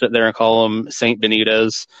want to sit there and call him Saint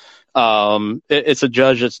Benitez. It's a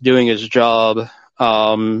judge that's doing his job.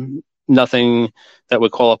 Nothing that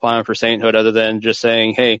would qualify him for sainthood other than just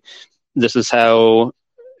saying, hey, this is how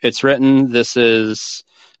it's written. This is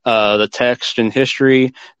the text and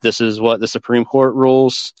history. This is what the Supreme Court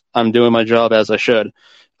rules. I'm doing my job as I should.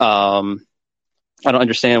 I don't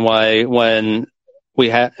understand why when we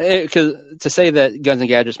have, because to say that Guns and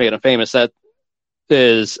Gadgets made him famous, that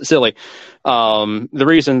is silly. The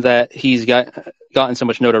reason that he's gotten so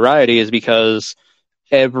much notoriety is because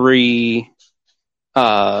every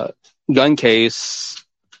gun case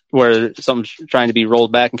where something's trying to be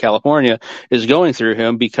rolled back in California is going through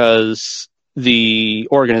him, because the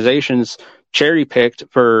organizations cherry-picked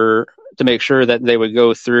to make sure that they would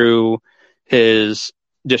go through his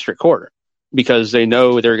district court, because they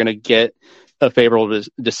know they're going to get a favorable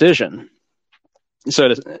decision.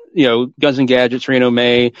 So, Guns and Gadgets, Reno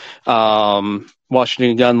May,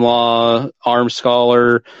 Washington Gun Law, Arms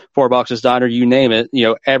Scholar, Four Boxes Diner, you name it,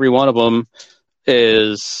 every one of them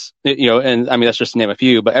is, and I mean, that's just to name a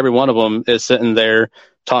few, but every one of them is sitting there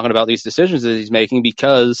talking about these decisions that he's making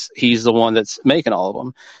because he's the one that's making all of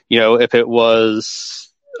them. If it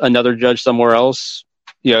was another judge somewhere else,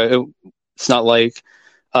 it's not like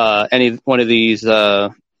any one of these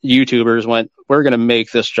YouTubers went, we're going to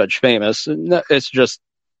make this judge famous. It's just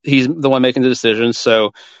he's the one making the decisions,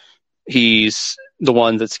 so he's the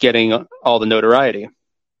one that's getting all the notoriety.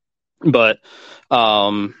 But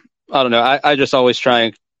I don't know. I just always try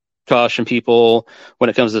and caution people when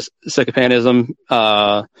it comes to sycophantism.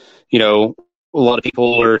 A lot of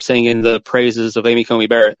people are singing the praises of Amy Coney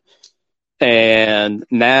Barrett, and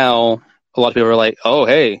now a lot of people are like, oh,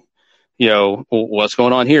 hey, what's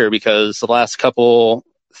going on here? Because the last couple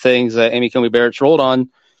things that Amy Coney Barrett's rolled on,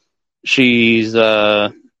 she's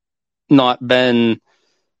not been,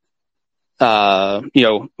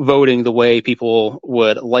 voting the way people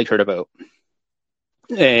would like her to vote.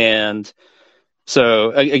 And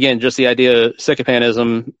so, again, just the idea of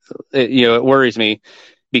sycophantism, it worries me,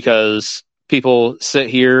 because people sit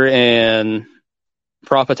here and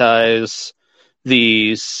prophetize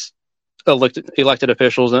these elected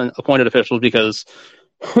officials and appointed officials because,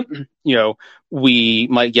 we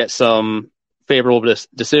might get some favorable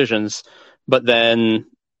decisions, but then,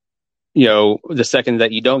 the second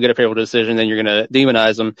that you don't get a favorable decision, then you're going to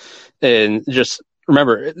demonize them. And just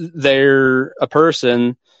remember, they're a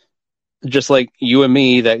person just like you and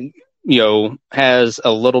me that, has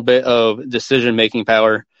a little bit of decision-making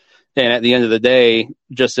power. And at the end of the day,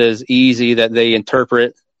 just as easy that they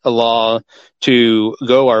interpret a law to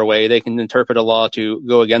go our way, they can interpret a law to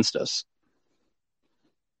go against us.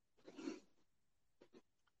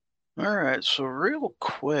 All right, so real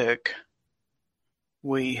quick,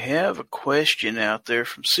 we have a question out there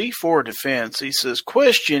from C4 Defense. He says,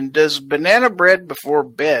 question, does banana bread before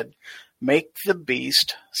bed make the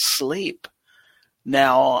beast sleep?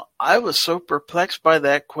 Now, I was so perplexed by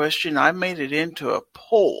that question, I made it into a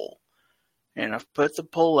poll. And I've put the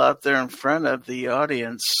poll out there in front of the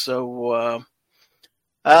audience. So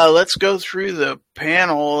let's go through the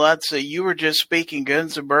panel. Let's say you were just speaking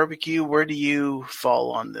Guns and Barbecue. Where do you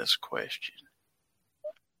fall on this question?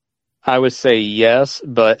 I would say yes,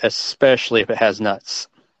 but especially if it has nuts.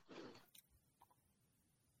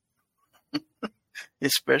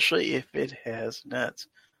 Especially if it has nuts.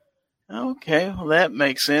 Okay, well, that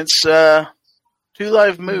makes sense. Two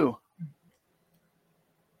Live Moo.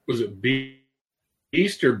 Was it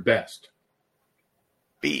Beast or Best?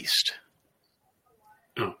 Beast.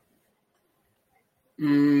 Oh.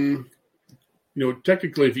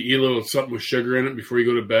 Technically, if you eat a little something with sugar in it before you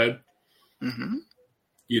go to bed,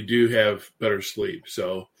 you do have better sleep.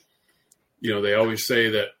 So, they always say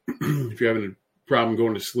that if you're having a problem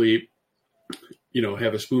going to sleep,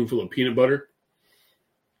 have a spoonful of peanut butter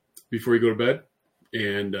before you go to bed.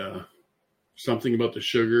 And something about the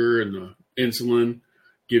sugar and the insulin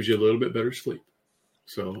gives you a little bit better sleep.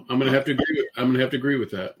 So I'm gonna have to agree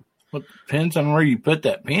with that. Well, it depends on where you put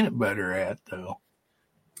that peanut butter at, though.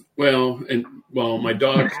 Well, my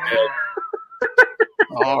dog's head.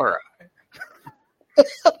 All right.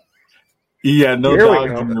 Yeah, no Here we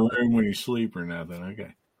dogs go. in the room when you sleep or nothing.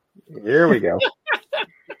 Okay. Here we go.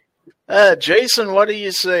 Jason, what do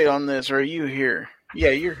you say on this? Are you here?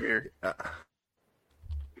 Yeah, you're here.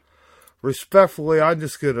 Respectfully, I'm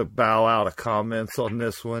just going to bow out of comments on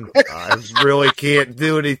this one. I really can't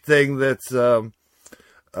do anything that's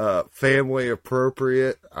family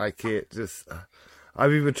appropriate. I can't just...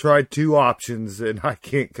 I've even tried 2 options, and I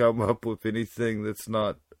can't come up with anything that's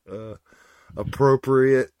not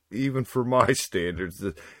appropriate, even for my standards.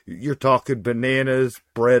 You're talking bananas,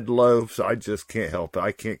 bread loaves. I just can't help it.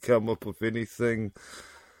 I can't come up with anything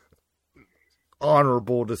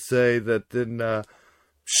honorable to say that then...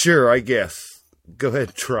 Sure, I guess. Go ahead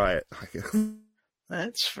and try it.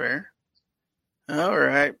 That's fair. All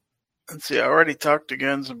right. Let's see. I already talked to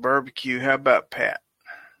Guns and Barbecue. How about Pat?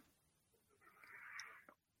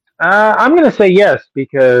 I'm going to say yes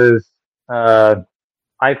because I've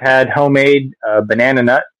had homemade banana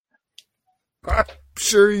nut I'm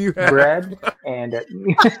sure you have. bread, and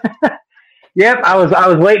yep, I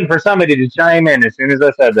was waiting for somebody to chime in as soon as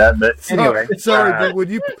I said that. But anyway, Sorry, but when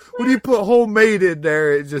you put homemade in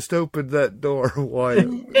there, it just opened that door wide.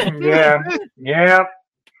 yeah.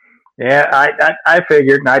 I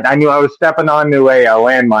figured. I knew I was stepping onto a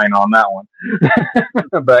landmine on that one.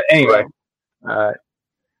 But anyway, I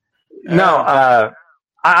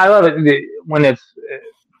love it when it's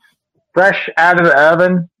fresh out of the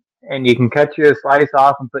oven, and you can cut you a slice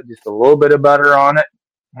off and put just a little bit of butter on it.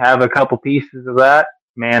 Have a couple pieces of that.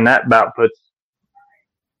 Man, that about puts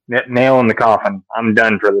that nail in the coffin. I'm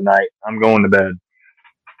done for the night. I'm going to bed.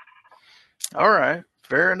 All right.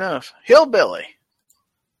 Fair enough. Hillbilly.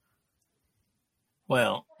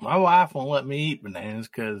 Well, my wife won't let me eat bananas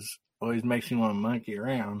because it always makes me want to monkey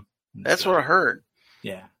around. That's what I heard.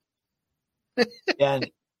 Yeah.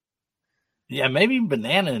 Yeah, maybe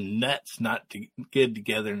banana and nuts not good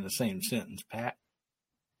together in the same sentence, Pat.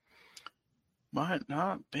 Might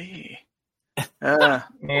not be. Yeah,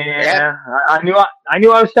 I knew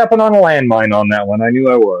I was stepping on a landmine on that one. I knew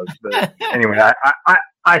I was, but anyway,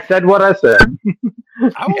 I said what I said.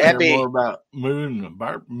 I want to Abby. hear more about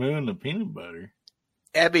mooing the peanut butter.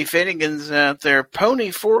 Abby Finnegan's out there.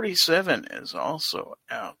 Pony 47 is also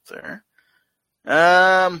out there.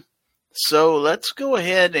 So let's go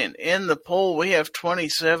ahead and end the poll. We have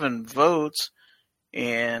 27 votes,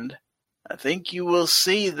 and I think you will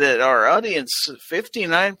see that our audience,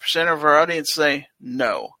 59% of our audience say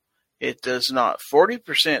no, it does not.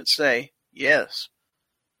 40% say yes.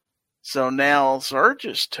 So now Sarge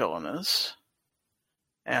is telling us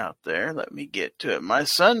out there, let me get to it. My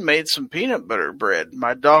son made some peanut butter bread.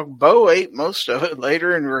 My dog Bo ate most of it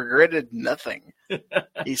later and regretted nothing.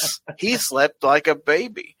 He slept like a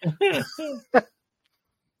baby.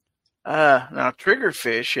 Now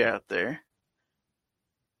Triggerfish out there.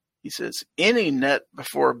 He says, any nut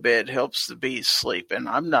before bed helps the bees sleep, and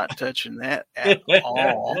I'm not touching that at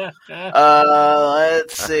all.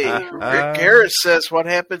 Let's see. Rick Harris says, what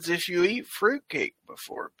happens if you eat fruitcake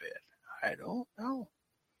before bed? I don't know.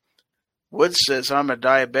 Wood says, I'm a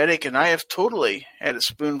diabetic, and I have totally had a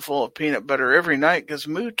spoonful of peanut butter every night because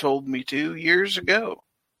Moo told me to years ago.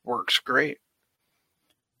 Works great.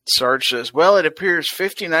 Sarge says, well, it appears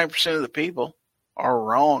 59% of the people are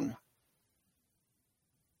wrong.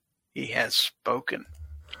 He has spoken.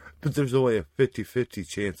 But there's only a 50-50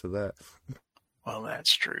 chance of that. Well,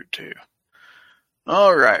 that's true, too.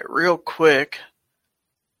 All right, real quick,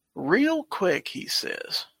 he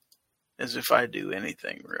says, as if I do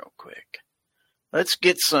anything real quick. Let's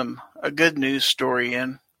get a good news story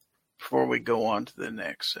in before we go on to the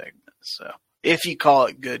next segment. So, if you call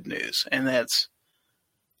it good news, and that's,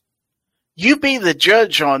 you be the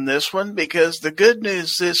judge on this one, because the good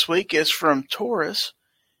news this week is from Taurus,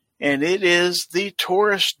 and it is the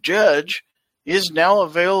Taurus Judge is now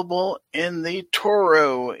available in the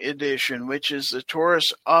T.O.R.O edition, which is the Taurus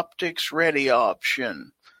Optics Ready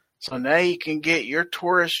option. So now you can get your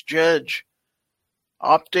Taurus Judge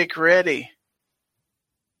Optic Ready.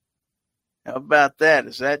 How about that?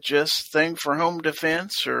 Is that just a thing for home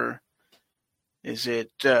defense, or is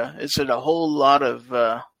it a whole lot of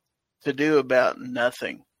to do about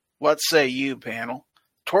nothing? What say you, panel?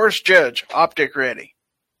 Taurus Judge Optic Ready.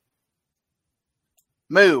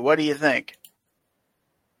 Moo, what do you think?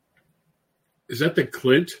 Is that the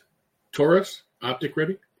Clint Taurus Optic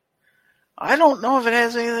Ready? I don't know if it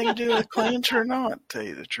has anything to do with Clint or not, to tell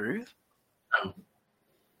you the truth. No.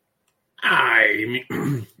 I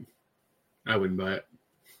mean, I wouldn't buy it.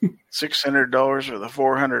 $600 with a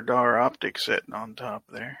 $400 optic sitting on top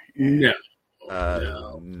there. Yeah.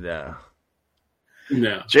 No.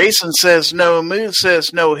 No. Jason says no. Moon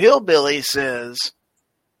says no. Hillbilly says.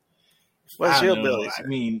 What's Hillbilly say? I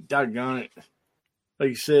mean, doggone it. Like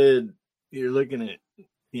you said, you're looking at,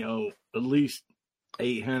 at least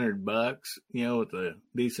 $800, with a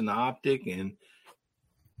decent optic, and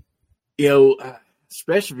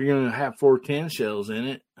especially if you're going to have 410 shells in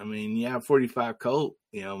it. I mean, 45 Colt,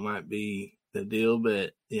 might be the deal,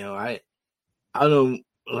 but I know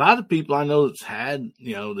a lot of people I know that's had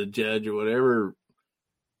the Judge or whatever.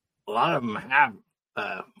 A lot of them have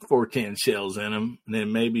 410 shells in them, and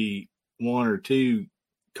then maybe one or two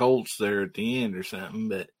Colts there at the end or something,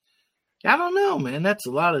 but I don't know, man. That's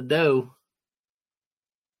a lot of dough.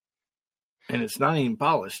 And it's not even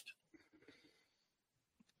polished.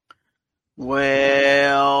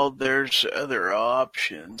 Well, there's other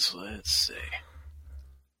options. Let's see.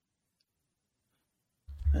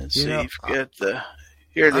 You've got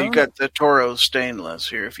you got the T.O.R.O stainless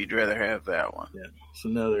here if you'd rather have that one. Yeah, it's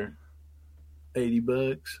another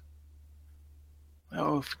 $80.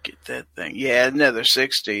 Oh, forget that thing. Yeah, another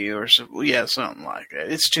 60 or so. Yeah, something like that.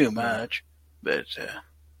 It's too much, but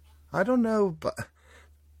I don't know, but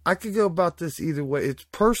I could go about this either way. It's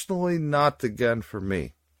personally not the gun for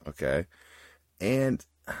me, okay? And,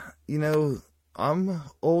 I'm an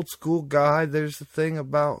old school guy. There's the thing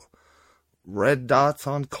about red dots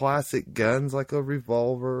on classic guns like a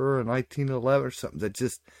revolver or a 1911 or something that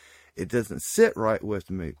just, it doesn't sit right with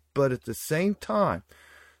me. But at the same time,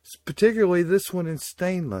 particularly this one in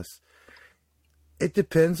stainless, it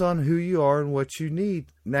depends on who you are and what you need.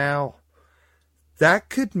 Now, that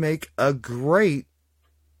could make a great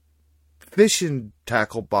fishing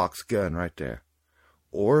tackle box gun right there.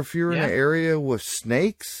 Or if you're in an area with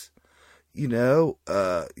snakes, your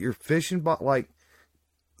fishing box,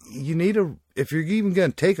 you need if you're even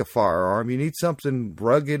going to take a firearm, you need something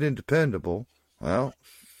rugged and dependable. Well,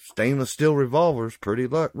 stainless steel revolver is pretty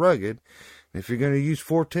rugged. If you're going to use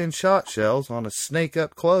 410 shot shells on a snake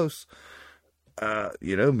up close,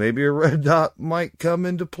 maybe a red dot might come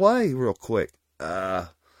into play real quick.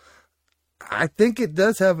 I think it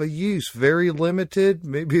does have a use, very limited,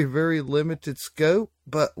 maybe a very limited scope,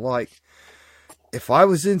 but if I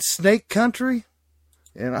was in snake country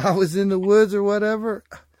and I was in the woods or whatever,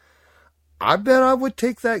 I bet I would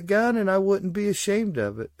take that gun and I wouldn't be ashamed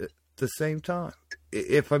of it at the same time.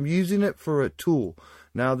 If I'm using it for a tool.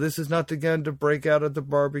 Now, this is not the gun to break out at the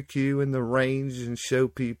barbecue in the range and show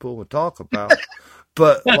people and talk about.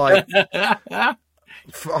 But, by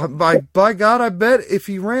God, I bet if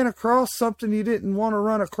you ran across something you didn't want to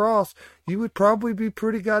run across, you would probably be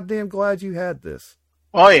pretty goddamn glad you had this.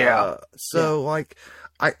 Oh, yeah.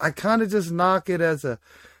 I kind of just knock it as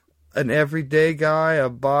an everyday guy, a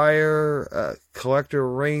buyer, a collector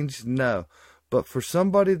range, no. But for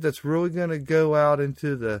somebody that's really going to go out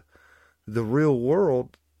into the real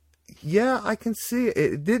world, I can see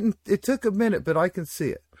it. It took a minute, but I can see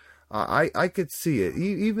it. I could see it.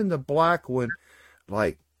 Even the black one,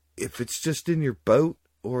 if it's just in your boat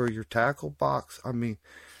or your tackle box, I mean,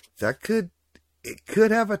 it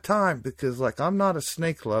could have a time because I'm not a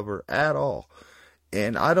snake lover at all.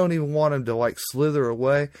 And I don't even want him to slither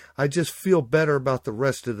away. I just feel better about the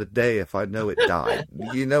rest of the day if I know it died.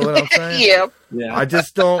 You know what I'm saying? Yep. Yeah. I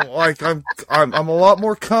just don't I'm a lot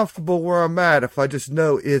more comfortable where I'm at if I just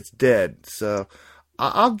know it's dead. So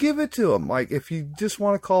I'll give it to them. Like, if you just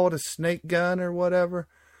want to call it a snake gun or whatever,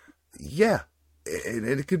 yeah,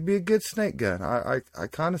 it could be a good snake gun. I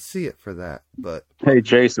kind of see it for that. But Hey,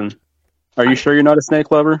 Jason, are you sure you're not a snake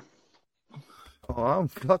lover? oh, I'm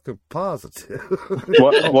fucking positive.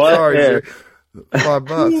 What? Sorry, Yeah. Jerry.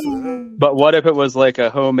 $5. But what if it was like a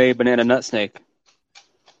homemade banana nut snake?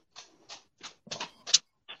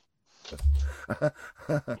 I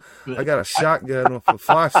got a shotgun with a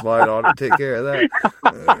flashlight on it. Take care of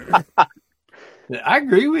that. I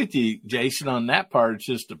agree with you, Jason, on that part. It's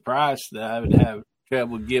just the price that I would have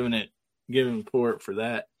trouble giving for it for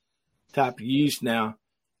that type of use. Now,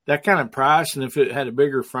 that kind of price, and if it had a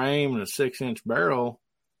bigger frame and a 6-inch barrel,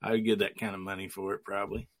 I would get that kind of money for it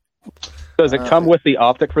probably. Does it come with the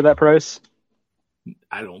optic for that price?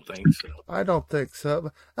 I don't think so. I don't think so.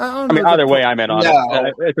 But I mean, either way, I'm in on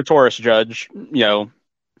it. It's a Taurus judge,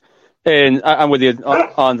 And I'm with you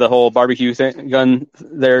on the whole barbecue gun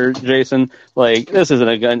there, Jason. Like, this isn't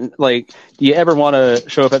a gun. Like, do you ever want to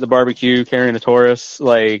show up at the barbecue carrying a Taurus?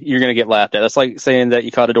 Like, you're going to get laughed at. That's like saying that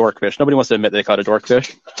you caught a dorkfish. Nobody wants to admit they caught a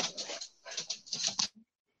dorkfish.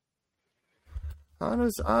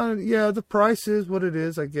 Yeah, the price is what it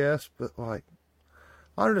is, I guess. But, like,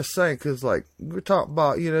 I'm just saying, because, like, we're talking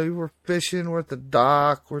about, we're fishing, we're at the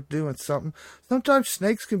dock, we're doing something. Sometimes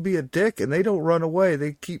snakes can be a dick, and they don't run away.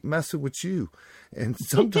 They keep messing with you. And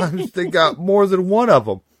sometimes they got more than one of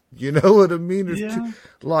them. You know what I mean? Yeah.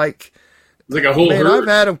 Like a whole herd. I've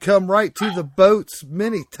had them come right to the boats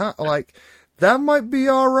many times. Like, that might be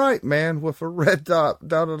all right, man, with a red dot.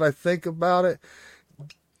 Now that I think about it,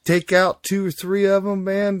 take out 2 or 3 of them,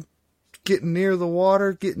 man, getting near the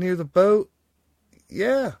water, getting near the boat.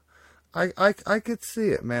 Yeah, I could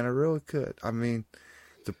see it, man. I really could. I mean,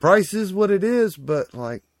 the price is what it is, but,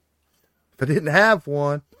 like, if I didn't have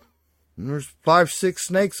one, and there's 5, 6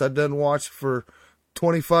 snakes I done watched for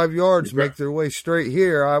 25 yards make their way straight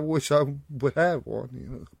here, I wish I would have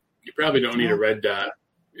one. You probably don't need a red dot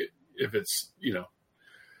if it's,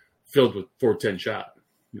 filled with 410 shot,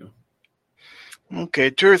 Okay,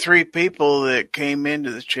 2 or 3 people that came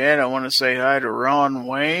into the chat. I want to say hi to Ron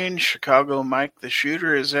Wayne. Chicago Mike the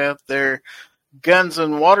Shooter is out there. Guns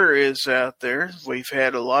and Water is out there. We've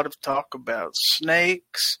had a lot of talk about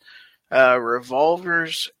snakes,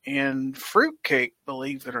 revolvers, and fruitcake,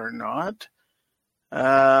 believe it or not.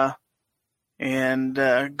 And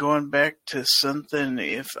going back to something,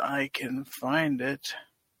 if I can find it.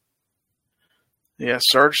 Yeah,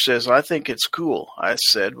 Sarge says, I think it's cool. I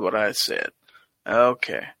said what I said.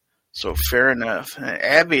 Okay, so fair enough.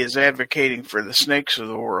 Abby is advocating for the snakes of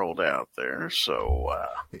the world out there, so...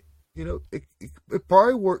 it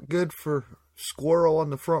probably worked good for squirrel on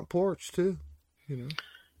the front porch, too,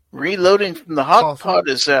 Reloading from the hot pot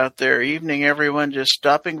is out there. Evening, everyone, just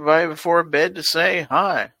stopping by before bed to say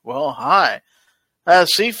hi. Well, hi.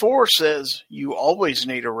 C4 says, you always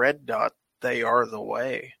need a red dot. They are the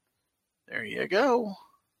way. There you go.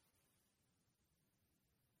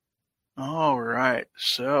 All right,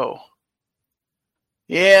 so,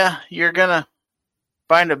 yeah, you're going to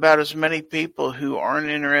find about as many people who aren't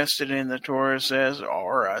interested in the Taurus as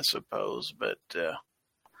are, I suppose. But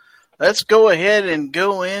let's go ahead and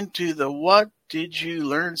go into the What Did You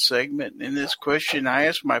Learn segment. In this question, I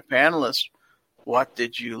ask my panelists, what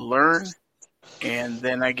did you learn? And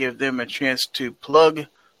then I give them a chance to plug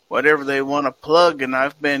whatever they want to plug. And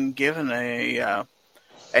I've been given a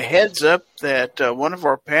heads up that one of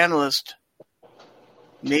our panelists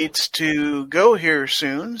needs to go here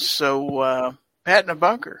soon. So, Pat in a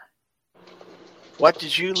Bunker, what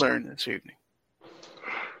did you learn this evening?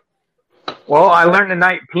 Well, I learned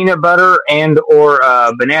tonight peanut butter and or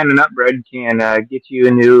banana nut bread can get you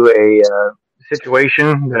into a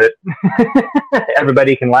situation that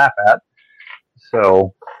everybody can laugh at.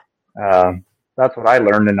 So that's what I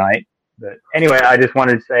learned tonight. But anyway, I just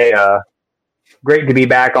wanted to say great to be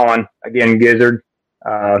back on again, Gizzard.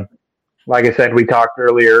 Like I said, we talked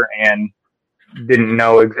earlier and didn't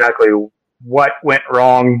know exactly what went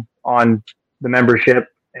wrong on the membership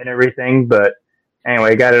and everything. But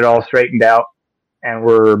anyway, got it all straightened out and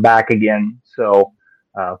we're back again. So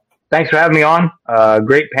thanks for having me on.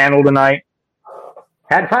 Great panel tonight.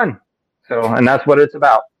 Had fun. So, and that's what it's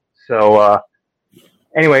about. So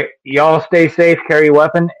anyway, y'all stay safe, carry a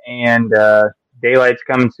weapon, and daylight's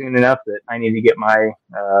coming soon enough that I need to get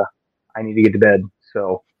to bed.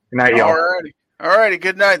 So good night, y'all. All righty.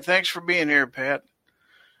 Good night. Thanks for being here, Pat.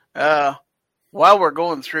 While we're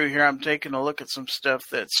going through here, I'm taking a look at some stuff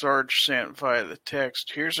that Sarge sent via the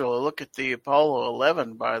text. Here's a look at the Apollo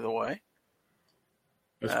 11, by the way.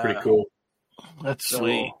 That's pretty cool. That's So,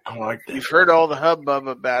 sweet. I like that. You've heard all the hubbub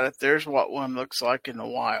about it. There's what one looks like in the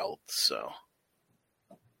wild. So,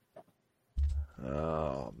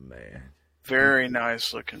 Oh, man. very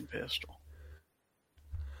nice looking pistol.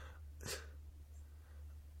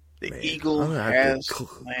 The Man, eagle I'm gonna have has to-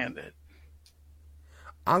 landed.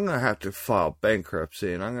 I'm going to have to file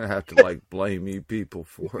bankruptcy, and I'm going to have to, blame you people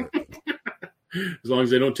for it. As long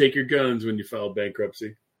as they don't take your guns when you file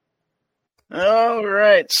bankruptcy. All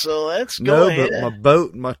right, so let's go No, ahead. but my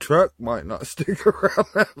boat and my truck might not stick around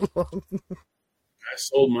that long. I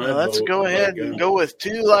sold my Let's boat. go Oh, my ahead and God. go with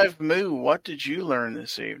 2 Live Moo. What did you learn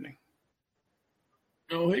this evening?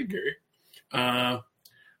 Oh, hey, Gary. I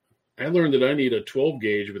learned that I need a 12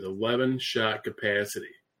 gauge with 11 shot capacity.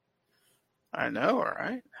 I know, all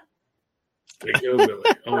right? There you go, Billy.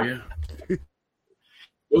 Oh, yeah.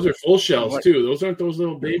 Those are full shells, too. Those aren't those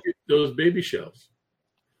little baby shells.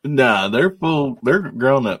 Nah, they're full. They're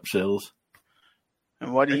grown-up shells.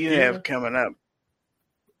 And what do you Yeah. have coming up?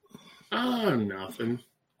 Nothing.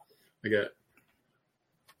 As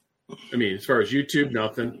far as YouTube,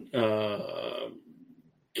 nothing.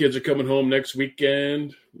 Kids are coming home next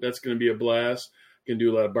weekend. That's going to be a blast. Going to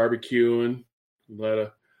do a lot of barbecuing, a lot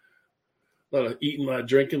of eating, a lot of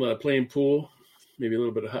drinking, a lot of playing pool, maybe a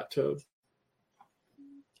little bit of hot tub.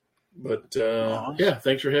 But yeah,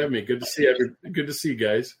 thanks for having me. Good to see you. Good to see you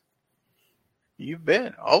guys. You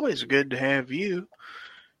bet. Always good to have you.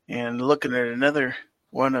 And looking at another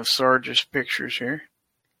one of Sarge's pictures here.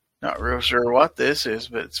 Not real sure what this is,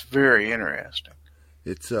 but it's very interesting.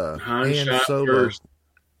 It's Han Han shot Solo. first.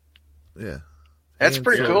 Yeah. That's Han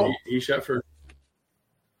pretty Solo. cool. He shot first,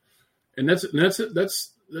 and that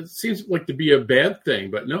seems like to be a bad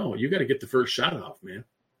thing, but no, you got to get the first shot off, man.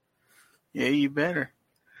 Yeah, you better.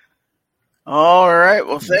 All right.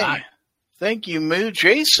 Well, thank you, Moo.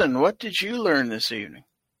 Jason, what did you learn this evening?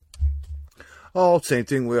 Oh, same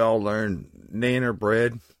thing we all learned. Nanner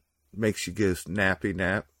bread makes you go nappy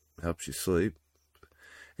nap, helps you sleep.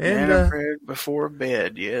 And Banana bread before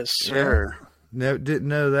bed. Yes, sir. Yeah, didn't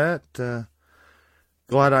know that.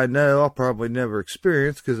 Glad I know. I'll probably never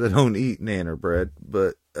experience because I don't eat nanner bread.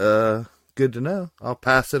 But good to know. I'll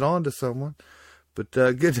pass it on to someone. But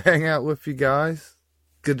good to hang out with you guys.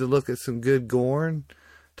 Good to look at some good goring.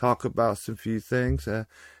 Talk about some few things.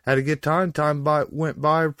 Had a good time. Time went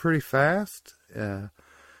by pretty fast.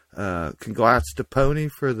 Congrats to Pony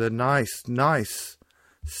for the nice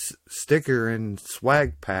sticker and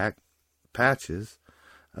swag patches.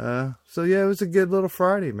 So yeah, it was a good little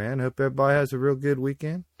Friday, man. Hope everybody has a real good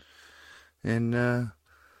weekend. And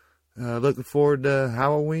looking forward to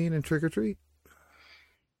Halloween and trick or treat.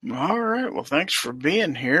 All right. Well, thanks for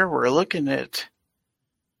being here. We're looking at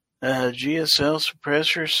GSL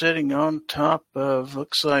suppressor sitting on top of,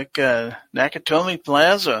 looks like Nakatomi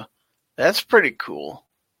Plaza. That's pretty cool.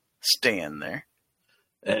 Stand there.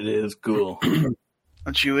 That is cool.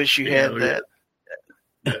 Don't you wish you had that?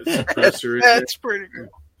 That's pretty cool.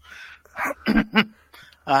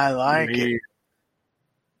 I like it.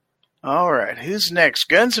 All right. Who's next?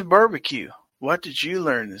 Guns and Barbecue. What did you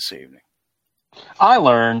learn this evening? I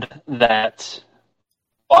learned that,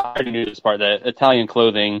 well, I already knew this part, that Italian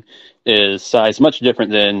clothing is sized much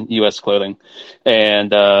different than U.S. clothing.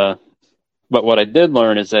 And, but what I did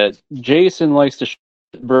learn is that Jason likes to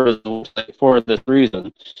for this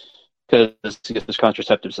reason, because there's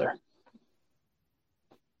contraceptives there.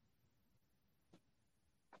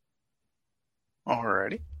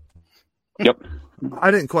 Alrighty. Yep.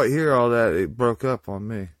 I didn't quite hear all that. It broke up on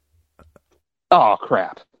me. Oh,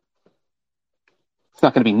 crap. It's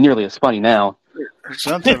not going to be nearly as funny now. There's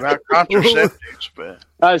something about contraceptives, but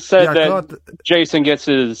I said Yeah, that Jason gets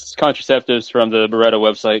his contraceptives from the Beretta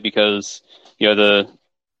website because, the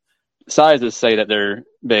sizes say that they're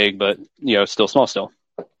big, but, still small still.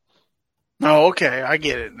 oh, okay, I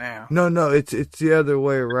get it now. No, it's the other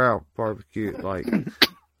way around. Barbecue,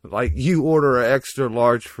 like you order an extra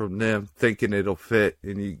large from them, thinking it'll fit,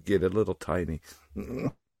 and you get a little tiny.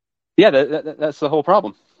 Yeah, that's the whole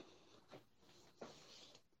problem.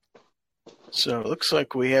 So it looks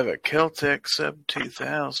like we have a Keltec Sub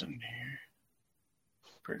 2000 here.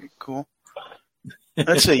 Pretty cool.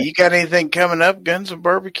 Let's see, you got anything coming up, Guns and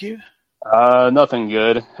Barbecue? Nothing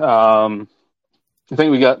good. I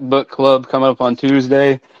think we got book club coming up on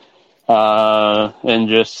Tuesday, and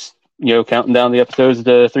just counting down the episodes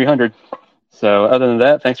to 300. So other than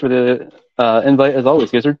that, thanks for the invite as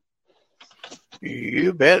always, Gizzard.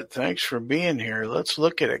 You bet. Thanks for being here. Let's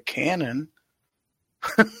look at a cannon.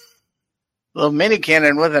 Little mini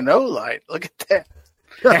cannon with an O light. Look at that.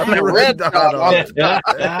 And a red dot on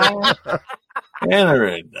the top. And a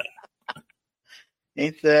red dot.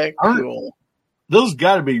 Ain't that cool? Those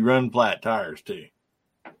got to be run flat tires too.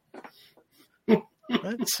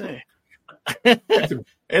 Let's see.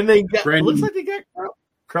 And they got, looks like they got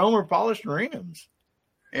chrome or polished rims.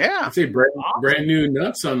 Yeah. I'd say brand new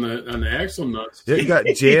nuts on the axle nuts. It got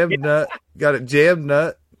jammed nut. Got it jammed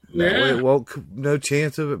nut. Yeah. That way it won't. No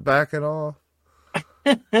chance of it backing off.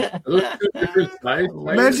 Imagine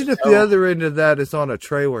if the other end of that is on a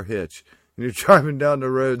trailer hitch and you're driving down the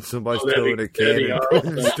road and somebody's towing a cannon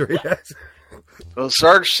straight at you. Well,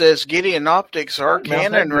 Sarge says Gideon Optics are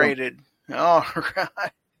cannon rated. All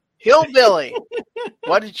right. Hillbilly,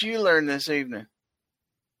 what did you learn this evening?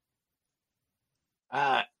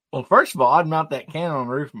 Well, first of all, I'd mount that cannon on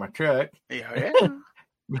the roof of my truck. Yeah.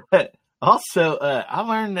 But also, I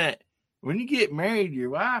learned that when you get married, your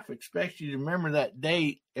wife expects you to remember that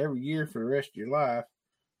date every year for the rest of your life.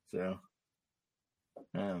 So,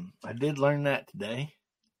 I did learn that today.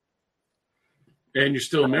 And you're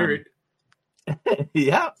still married.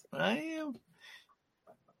 Yeah, I am.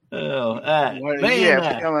 Oh, What do you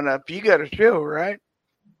have coming up? You got a show, right?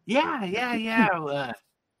 Yeah.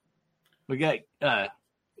 We got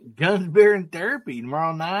Guns, Beer, and Therapy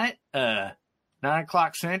tomorrow night, 9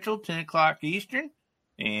 o'clock Central, 10 o'clock Eastern.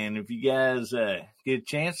 And if you guys get a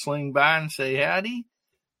chance, swing by and say howdy.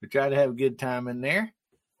 We try to have a good time in there.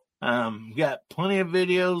 Got plenty of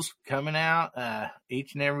videos coming out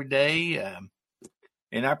each and every day.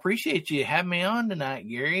 And I appreciate you having me on tonight,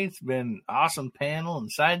 Gary. It's been an awesome panel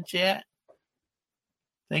and side chat.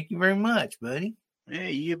 Thank you very much, buddy. Yeah,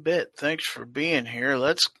 you bet. Thanks for being here.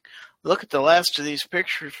 Let's look at the last of these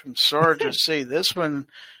pictures from Sarge and see. This one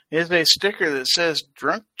is a sticker that says,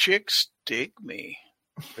 "Drunk Chicks Dig Me."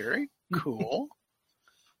 Very cool.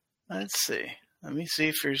 Let's see. Let me see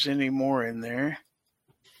if there's any more in there.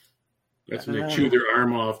 That's when they chew their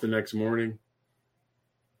arm off the next morning.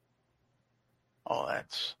 Oh,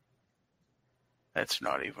 that's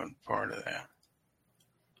not even part of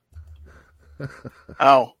that.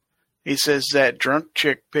 Oh, he says that drunk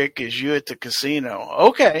chick pic is you at the casino.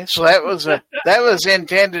 Okay, so that was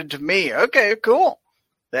intended to me. Okay, cool.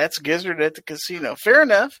 That's Gizzard at the casino. Fair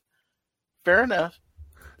enough.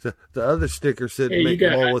 The other sticker said, "Make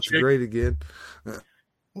them all great again."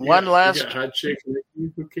 One last hot chicks.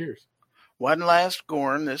 Who cares? One last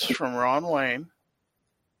Gorn. This is from Ron Wayne.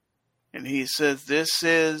 And he says, this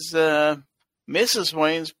is Mrs.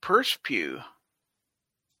 Wayne's purse pew.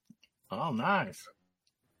 Oh, nice.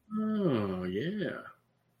 Oh, yeah.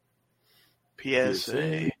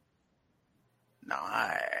 PSA.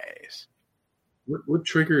 Nice. What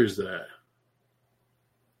trigger is that?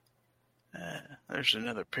 There's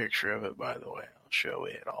another picture of it, by the way. I'll show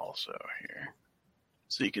it also here.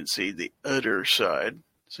 So you can see the udder side.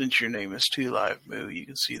 Since your name is 2 Live Moo, you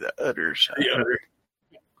can see the udder side. The udder.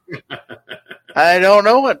 I don't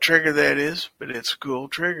know what trigger that is, but it's a cool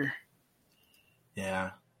trigger.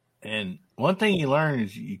 Yeah. And one thing you learn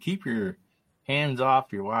is you keep your hands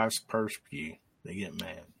off your wife's purse pew. They get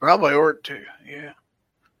mad. Probably ought to, yeah.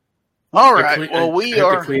 All right. Well, we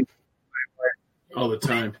are clean all the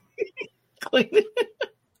time.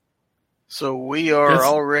 So we are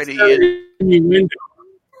already in.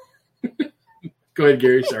 Go ahead,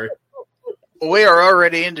 Gary. Sorry. We are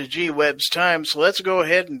already into G-Web's time, so let's go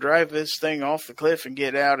ahead and drive this thing off the cliff and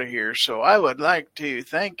get out of here. So I would like to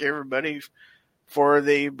thank everybody for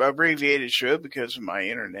the abbreviated show because of my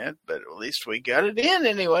internet, but at least we got it in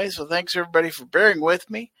anyway. So thanks everybody for bearing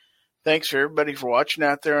with me. Thanks for everybody for watching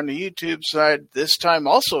out there on the YouTube side. This time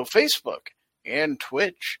also Facebook and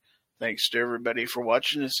Twitch. Thanks to everybody for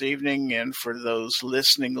watching this evening and for those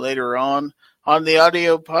listening later on the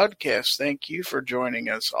audio podcast. Thank you for joining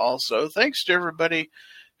us also. Thanks to everybody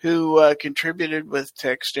who contributed with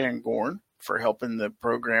text and Gorn for helping the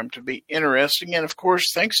program to be interesting. And, of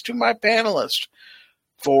course, thanks to my panelists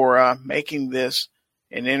for making this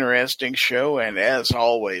an interesting show. And, as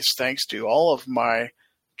always, thanks to all of my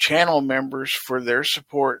channel members for their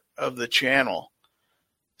support of the channel.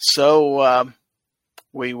 So,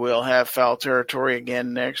 we will have Foul Territory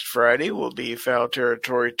again next Friday. Will be Foul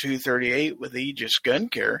Territory 238 with Aegis Gun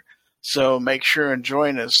Care. So make sure and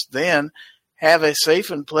join us then. Have a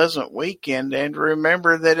safe and pleasant weekend. And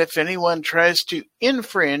remember that if anyone tries to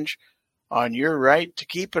infringe on your right to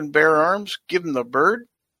keep and bear arms, give them the bird.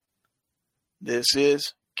 This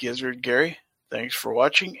is Gizzard Gary. Thanks for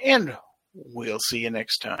watching, and we'll see you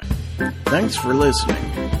next time. Thanks for listening.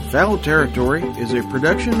 Foul Territory is a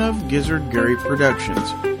production of Gizzard Gary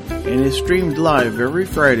Productions and is streamed live every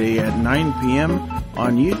Friday at 9 p.m.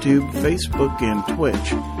 on YouTube, Facebook, and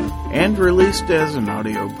Twitch, and released as an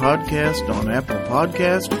audio podcast on Apple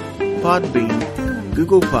Podcast, Podbean,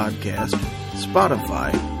 Google Podcast,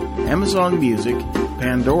 Spotify, Amazon Music,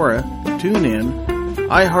 Pandora, TuneIn,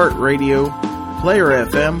 iHeartRadio, Player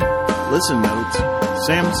FM, Listen Notes,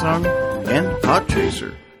 Samsung, and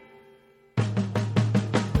Podchaser.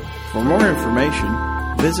 For more information,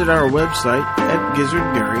 visit our website at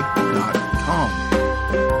gizzardgary.com.